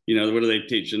there. What are they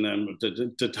teaching them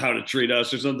to how to treat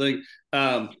us or something?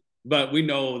 But we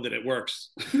know that it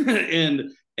works, and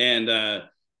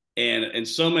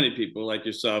so many people like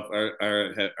yourself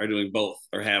are doing both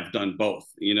or have done both.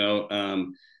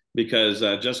 Because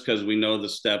just because we know the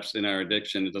steps in our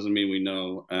addiction, it doesn't mean we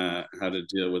know how to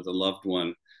deal with a loved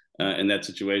one in that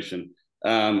situation.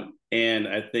 And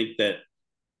I think that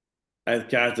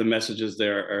the messages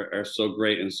there are so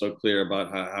great and so clear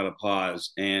about how to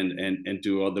pause and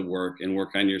do all the work and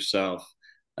work on yourself.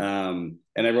 And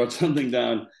I wrote something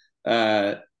down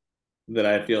that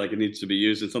I feel like it needs to be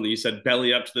used. And something you said,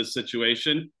 belly up to the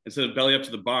situation instead of belly up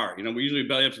to the bar. We usually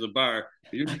belly up to the bar.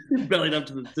 You bellied up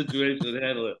to the situation and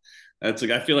handle it. That's like,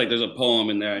 I feel like there's a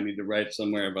poem in there I need to write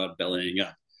somewhere about bellying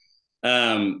up.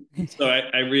 So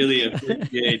I really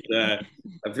appreciate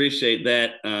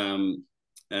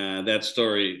that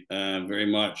story very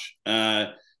much.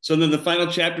 So then the final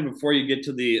chapter before you get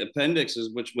to the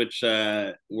appendixes, which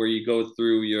where you go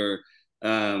through your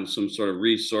some sort of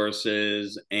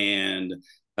resources and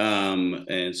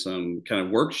some kind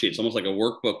of worksheets, almost like a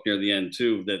workbook near the end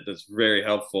too. That's very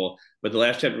helpful. But the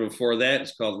last chapter before that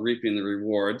is called Reaping the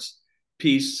Rewards: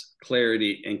 Peace,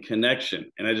 Clarity, and Connection.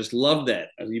 And I just love that.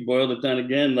 You boiled it down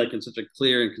again, like in such a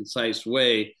clear and concise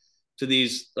way to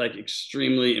these like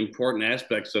extremely important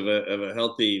aspects of a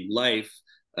healthy life.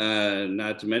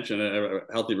 Not to mention a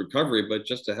healthy recovery, but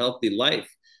just a healthy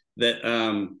life. That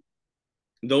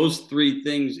those three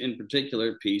things in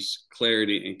particular, peace,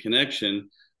 clarity, and connection,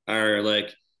 are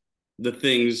like the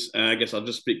things, I guess I'll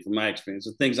just speak from my experience,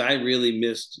 the things I really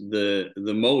missed the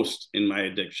most in my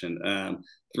addiction.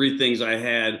 Three things I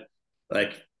had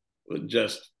like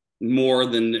just more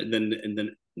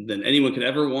than anyone could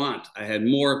ever want. I had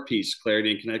more peace,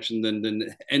 clarity, and connection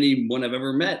than anyone I've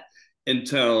ever met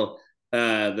until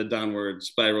the downward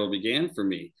spiral began for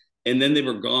me. And then they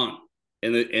were gone.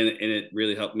 And it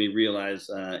really helped me realize,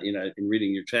 in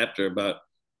reading your chapter about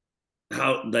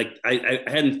how, like, I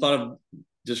hadn't thought of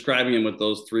describing him with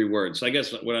those three words. So I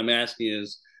guess what I'm asking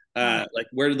is, like,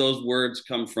 where do those words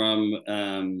come from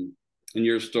in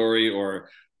your story, or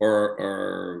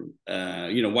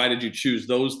why did you choose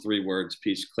those three words,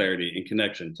 peace, clarity, and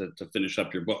connection, to finish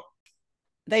up your book?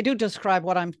 They do describe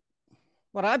what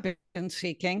I've been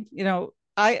seeking.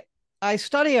 I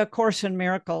study A Course in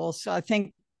Miracles. I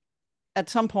think at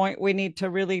some point we need to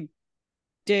really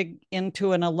dig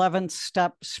into an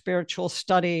 11-step spiritual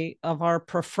study of our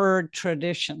preferred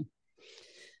tradition.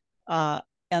 And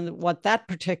what that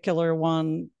particular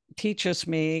one teaches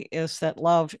me is that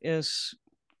love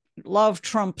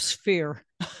trumps fear.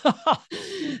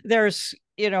 There's,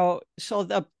 so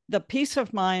the peace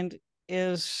of mind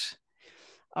is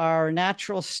our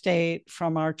natural state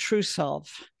from our true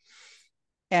self.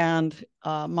 And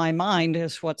my mind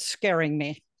is what's scaring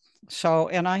me. So,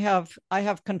 and I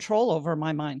have control over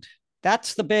my mind.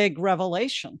 That's the big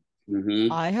revelation.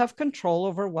 Mm-hmm. I have control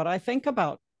over what I think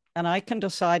about, and I can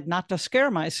decide not to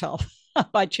scare myself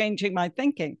by changing my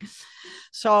thinking.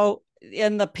 So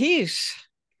in the peace,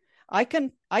 I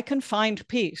can find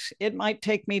peace. It might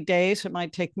take me days, it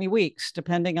might take me weeks,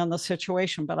 depending on the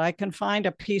situation, but I can find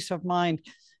a peace of mind,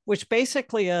 which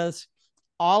basically is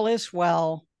all is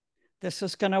well. This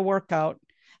is going to work out.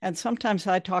 And sometimes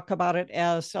I talk about it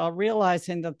as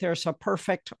realizing that there's a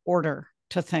perfect order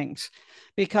to things.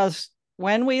 Because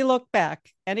when we look back,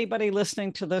 anybody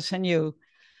listening to this and you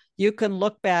can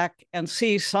look back and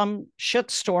see some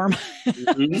shitstorm.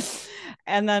 Mm-hmm.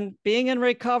 And then being in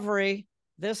recovery,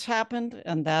 this happened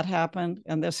and that happened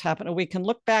and this happened. And we can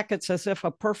look back, it's as if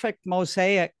a perfect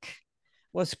mosaic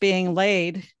was being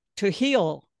laid to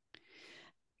heal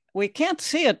we can't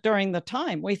see it during the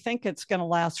time. We think it's going to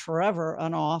last forever,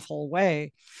 an awful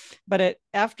way. But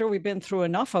after we've been through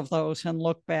enough of those and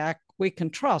look back, we can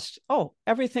trust, oh,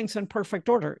 everything's in perfect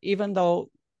order, even though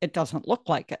it doesn't look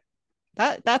like it.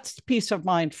 That's peace of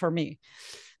mind for me.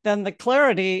 Then the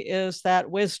clarity is that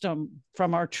wisdom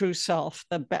from our true self,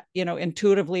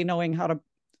 intuitively knowing how to,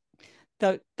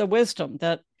 the wisdom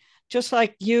that, just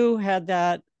like you had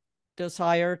that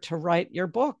desire to write your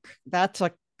book, that's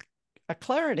a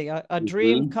clarity, a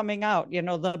dream Mm-hmm. coming out,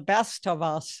 the best of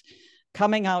us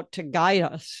coming out to guide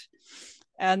us.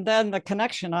 And then the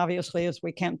connection, obviously, is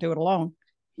we can't do it alone.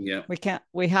 Yeah.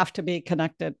 We have to be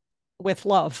connected with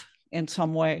love in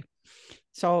some way.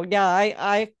 So yeah,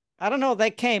 I don't know.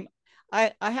 They came.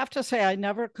 I have to say I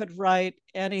never could write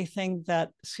anything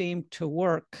that seemed to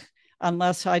work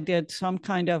unless I did some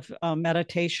kind of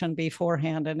meditation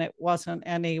beforehand, and it wasn't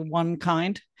any one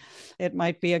kind. It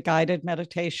might be a guided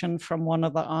meditation from one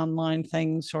of the online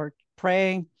things, or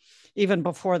praying. Even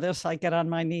before this, I get on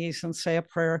my knees and say a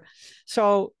prayer.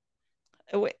 So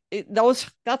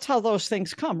that's how those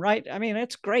things come, right? I mean,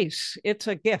 it's grace. It's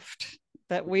a gift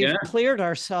that we've Yeah. cleared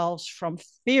ourselves from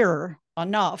fear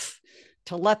enough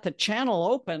to let the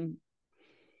channel open,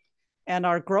 and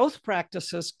our growth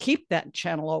practices keep that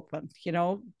channel open,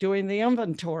 doing the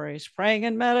inventories, praying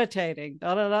and meditating,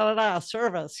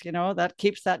 service, that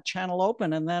keeps that channel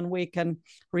open. And then we can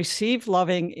receive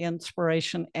loving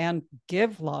inspiration and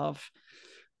give love.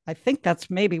 I think that's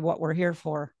maybe what we're here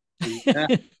for. Yeah.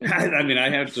 I mean, I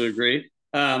have to agree.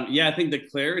 Yeah, I think the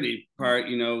clarity part,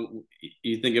 you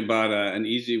think about an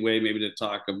easy way maybe to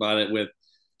talk about it with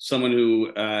someone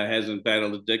who hasn't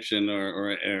battled addiction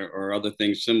or other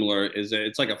things similar, is that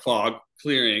it's like a fog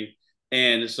clearing.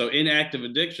 And so in active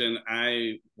addiction,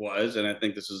 I was, and I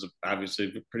think this is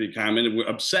obviously pretty common,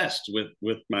 obsessed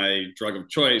with my drug of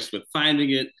choice, with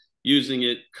finding it, using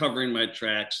it, covering my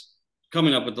tracks,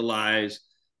 coming up with the lies,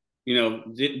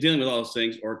 dealing with all those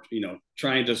things, or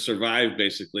trying to survive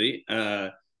basically.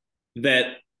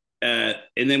 That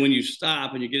And then when you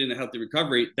stop and you get into healthy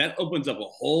recovery, that opens up a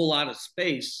whole lot of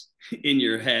space in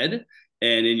your head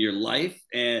and in your life,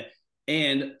 and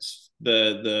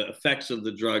the effects of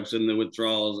the drugs and the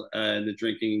withdrawals and the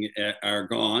drinking are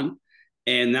gone.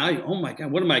 And now, oh my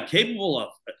God, what am I capable of?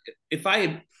 If I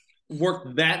had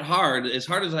worked that hard as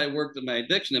I worked at my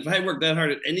addiction, if I had worked that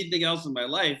hard at anything else in my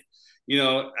life,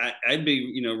 I'd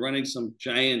be, running some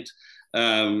giant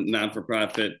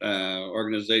non-for-profit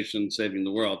organization saving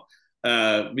the world,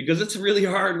 because it's really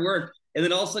hard work. And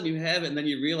then all of a sudden you have it, and then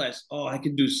you realize, oh, I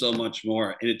can do so much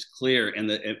more, and it's clear, and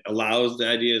it allows the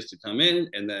ideas to come in,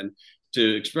 and then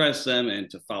to express them and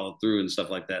to follow through and stuff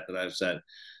like that I've said.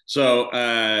 So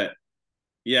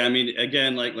yeah, I mean,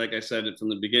 again, like I said it from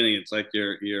the beginning, it's like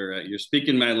you're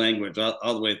speaking my language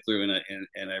all the way through,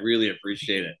 and I really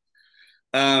appreciate it.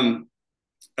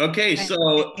 Okay,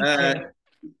 so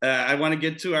I want to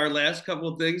get to our last couple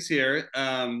of things here,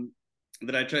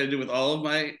 that I try to do with all of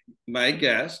my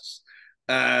guests.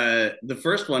 The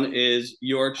first one is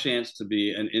your chance to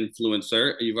be an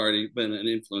influencer. You've already been an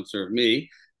influencer of me,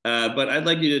 but I'd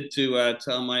like you to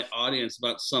tell my audience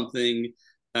about something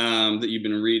that you've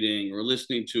been reading or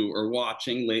listening to or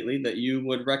watching lately that you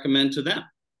would recommend to them.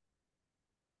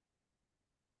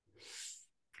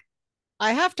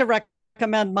 I have to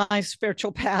recommend my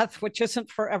spiritual path, which isn't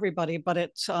for everybody, but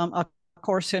it's a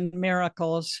Course in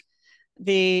Miracles.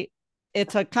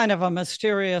 It's a kind of a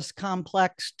mysterious,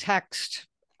 complex text.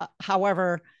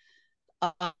 However,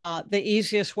 the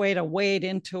easiest way to wade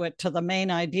into it, to the main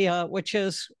idea, which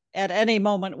is at any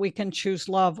moment we can choose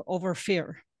love over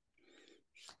fear,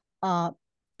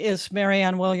 is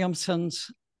Marianne Williamson's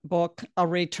book, A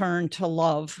Return to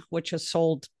Love, which has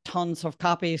sold tons of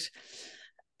copies.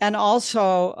 And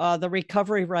also the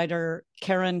recovery writer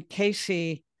Karen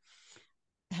Casey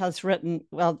has written,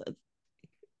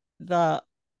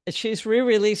 she's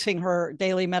re-releasing her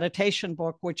daily meditation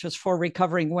book, which is for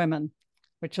recovering women,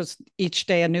 which is each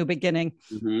day a new beginning.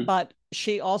 Mm-hmm. But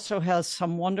she also has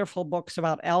some wonderful books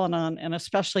about Al-Anon, and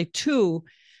especially two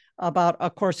about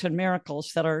A Course in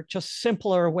Miracles that are just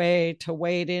simpler way to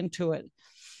wade into it.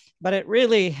 But it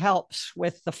really helps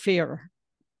with the fear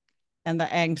and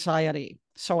the anxiety.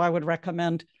 So I would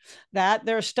recommend that.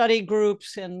 There are study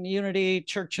groups in Unity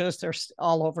churches. They're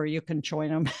all over. You can join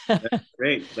them. That's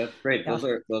great. That's great. Yeah.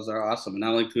 Those are awesome. And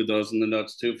I'll include those in the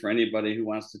notes too for anybody who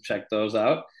wants to check those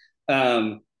out.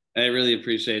 I really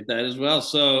appreciate that as well.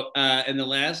 So, and the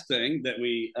last thing that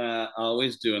we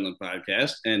always do on the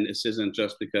podcast, and this isn't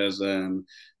just because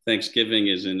Thanksgiving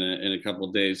is in a couple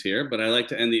of days here, but I like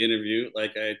to end the interview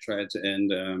like I try to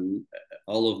end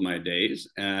all of my days.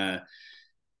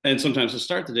 and sometimes to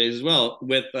start the days as well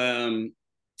with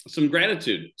some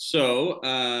gratitude. So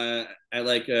I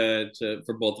like to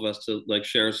for both of us to like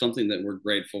share something that we're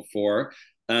grateful for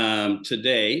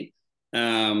today.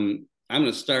 I'm going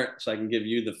to start so I can give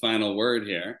you the final word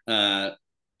here.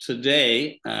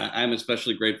 Today, I'm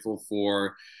especially grateful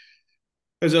for,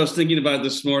 as I was thinking about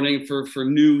this morning, for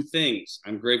new things.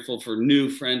 I'm grateful for new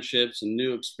friendships and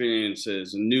new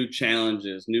experiences and new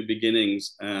challenges, new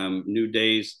beginnings, new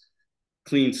days,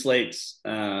 clean slates.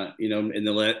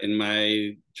 In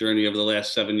my journey over the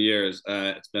last 7 years,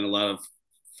 it's been a lot of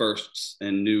firsts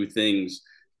and new things.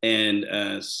 And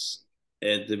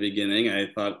at the beginning, I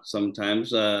thought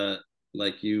sometimes,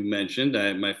 like you mentioned,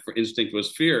 my instinct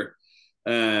was fear,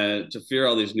 to fear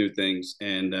all these new things.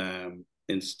 And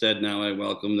instead, now I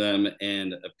welcome them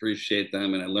and appreciate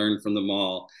them, and I learn from them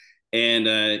all. And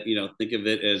think of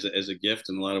it as a gift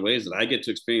in a lot of ways that I get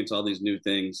to experience all these new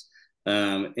things.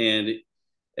 And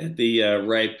at the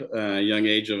ripe young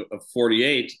age of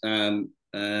 48,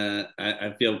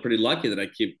 I feel pretty lucky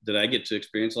that I get to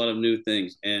experience a lot of new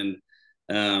things, and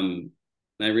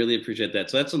I really appreciate that.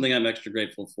 So that's something I'm extra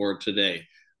grateful for today.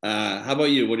 How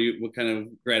about you? What kind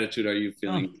of gratitude are you Oh,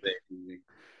 feeling today?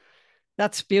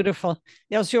 that's beautiful.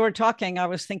 As you were talking, I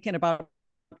was thinking about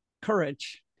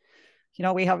courage.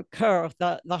 We have cœur,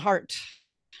 the heart,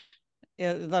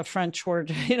 the French word,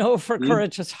 for Mhm.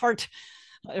 courage is heart.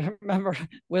 I remember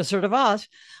Wizard of Oz.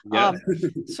 Yeah.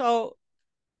 So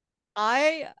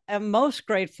I am most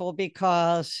grateful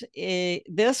because in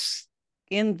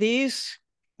these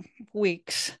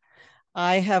weeks,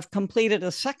 I have completed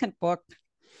a second book,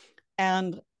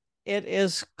 and it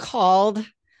is called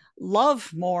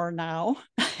Love More Now.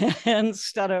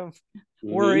 Instead of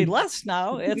Worry Mhm. Less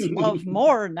Now, it's Love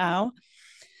More Now.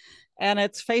 And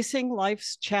it's facing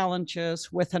life's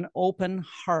challenges with an open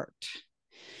heart.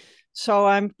 So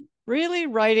I'm really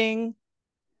writing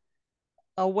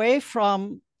away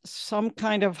from some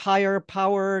kind of higher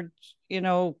powered, you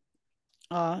know,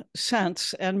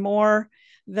 sense, and more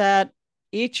that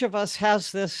each of us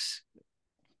has this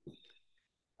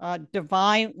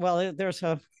divine, well, there's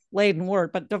a laden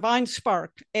word, but divine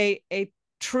spark, a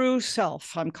true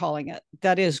self, I'm calling it,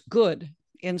 that is good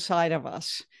inside of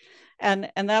us.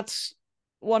 And that's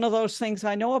one of those things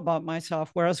I know about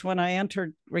myself. Whereas when I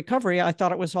entered recovery, I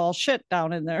thought it was all shit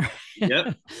down in there.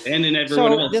 Yep. And in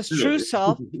everyone So else this too. true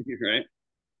self, Right.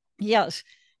 yes,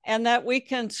 and that we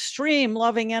can stream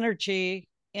loving energy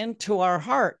into our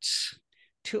hearts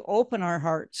to open our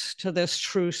hearts to this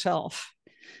true self.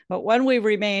 But when we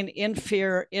remain in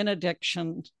fear, in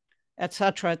addiction, et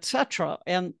cetera,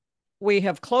 and we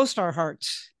have closed our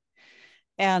hearts,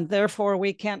 and therefore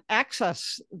we can't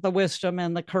access the wisdom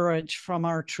and the courage from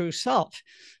our true self.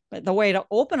 But the way to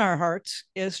open our hearts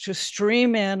is to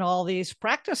stream in all these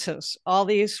practices, all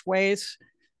these ways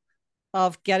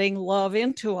of getting love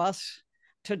into us,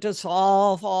 to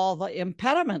dissolve all the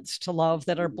impediments to love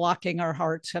that are blocking our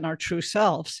hearts and our true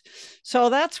selves.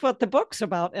 So that's what the book's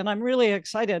about. And I'm really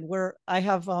excited where I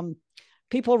have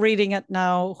people reading it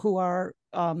now who are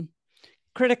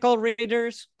critical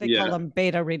readers. They call Yeah. them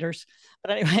beta readers.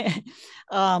 But anyway,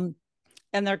 um,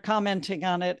 and they're commenting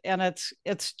on it. And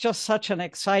it's just such an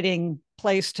exciting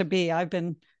place to be. I've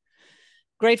been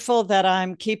grateful that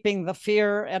I'm keeping the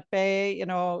fear at bay,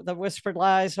 the whispered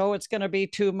lies. Oh, it's going to be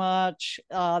too much.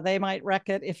 They might wreck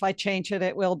it. If I change it,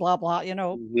 it will, blah, blah.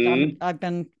 Hmm. I've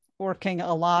been working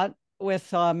a lot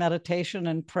with meditation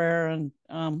and prayer, and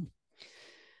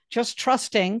just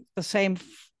trusting the same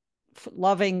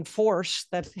loving force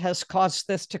that has caused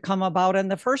this to come about in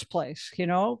the first place,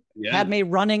 had Yeah. me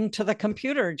running to the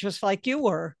computer just like you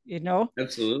were.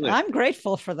 Absolutely. I'm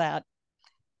grateful for that.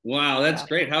 Wow, that's Yeah.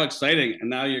 great. How exciting. And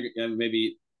now you're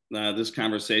maybe this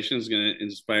conversation is going to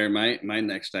inspire my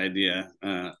next idea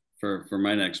for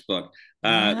my next book.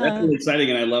 That's Yeah. really exciting,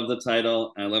 and I love the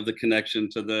title. I love the connection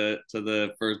to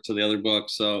the other book.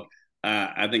 So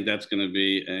I think that's going to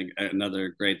be another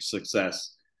great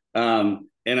success.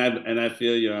 And I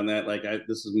feel you on that. Like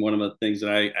this is one of the things that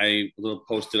I little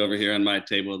posted over here on my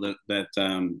table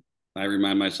that I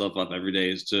remind myself of every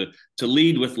day is to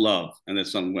lead with love, and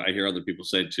that's something I hear other people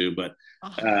say too. But Oh,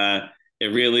 uh, it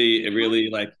really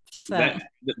like that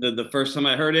that. the first time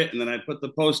I heard it, and then I put the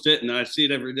post it, and I see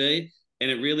it every day,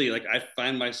 and it really like I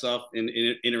find myself in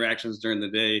interactions during the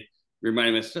day,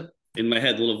 reminding myself in my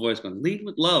head, the little voice going, "Lead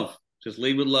with love, just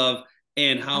lead with love."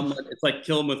 And how much Oh, it's like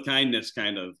kill them with kindness,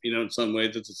 kind of, in some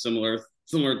ways it's a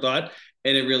similar thought,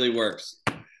 and it really works.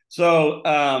 So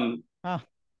oh.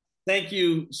 thank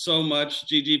you so much,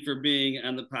 Gigi, for being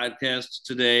on the podcast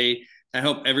today. I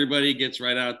hope everybody gets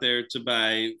right out there to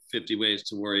buy 50 Ways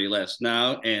to Worry Less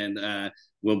now. And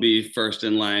will be first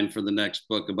in line for the next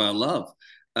book about love.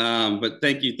 But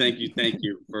thank you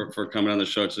for coming on the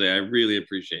show today. I really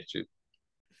appreciate you.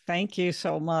 Thank you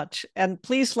so much. And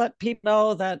please let people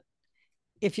know that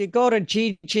if you go to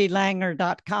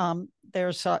gigilanger.com,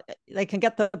 they can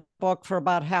get the book for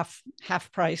about half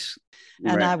price,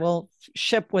 and I will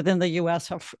ship within the U.S.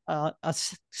 a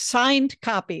signed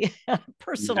copy,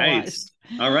 personalized.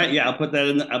 Nice. All right, yeah, I'll put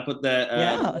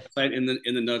that website in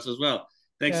the notes as well.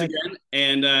 Thanks again,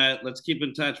 and let's keep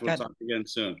in touch. We'll talk again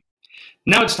soon.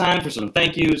 Now it's time for some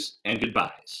thank yous and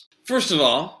goodbyes. First of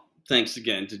all, thanks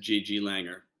again to Gigi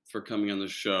Langer for coming on the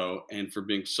show and for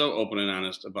being so open and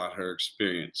honest about her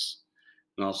experience,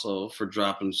 and also for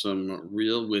dropping some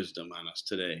real wisdom on us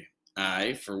today.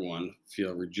 I, for one,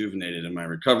 feel rejuvenated in my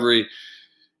recovery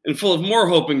and full of more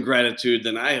hope and gratitude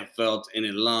than I have felt in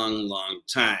a long, long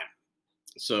time.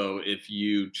 So if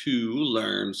you too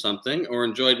learned something or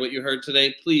enjoyed what you heard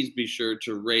today, please be sure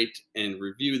to rate and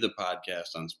review the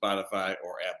podcast on Spotify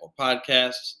or Apple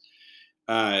Podcasts.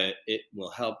 It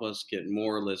will help us get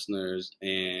more listeners,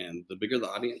 and the bigger the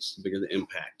audience, the bigger the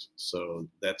impact. So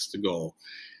that's the goal.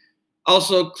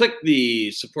 Also, click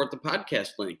the support the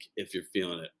podcast link if you're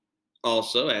feeling it.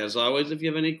 Also, as always, if you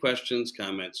have any questions,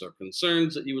 comments, or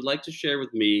concerns that you would like to share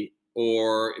with me,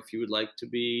 or if you would like to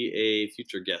be a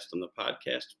future guest on the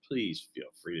podcast, please feel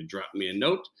free to drop me a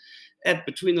note at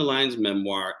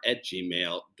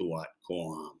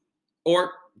betweenthelines@gmail.com,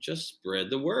 or just spread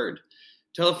the word.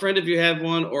 Tell a friend if you have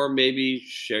one, or maybe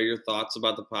share your thoughts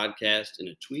about the podcast in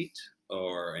a tweet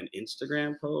or an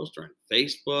Instagram post or on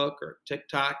Facebook or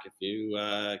TikTok if you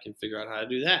can figure out how to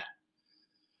do that.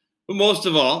 But most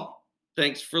of all,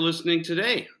 thanks for listening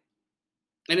today.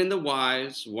 And in the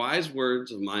wise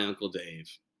words of my Uncle Dave,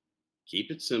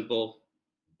 keep it simple,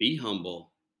 be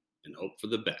humble, and hope for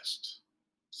the best.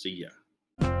 See ya.